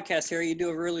great podcast, Harry. You do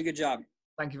a really good job.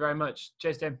 Thank you very much.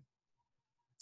 Cheers, Tim.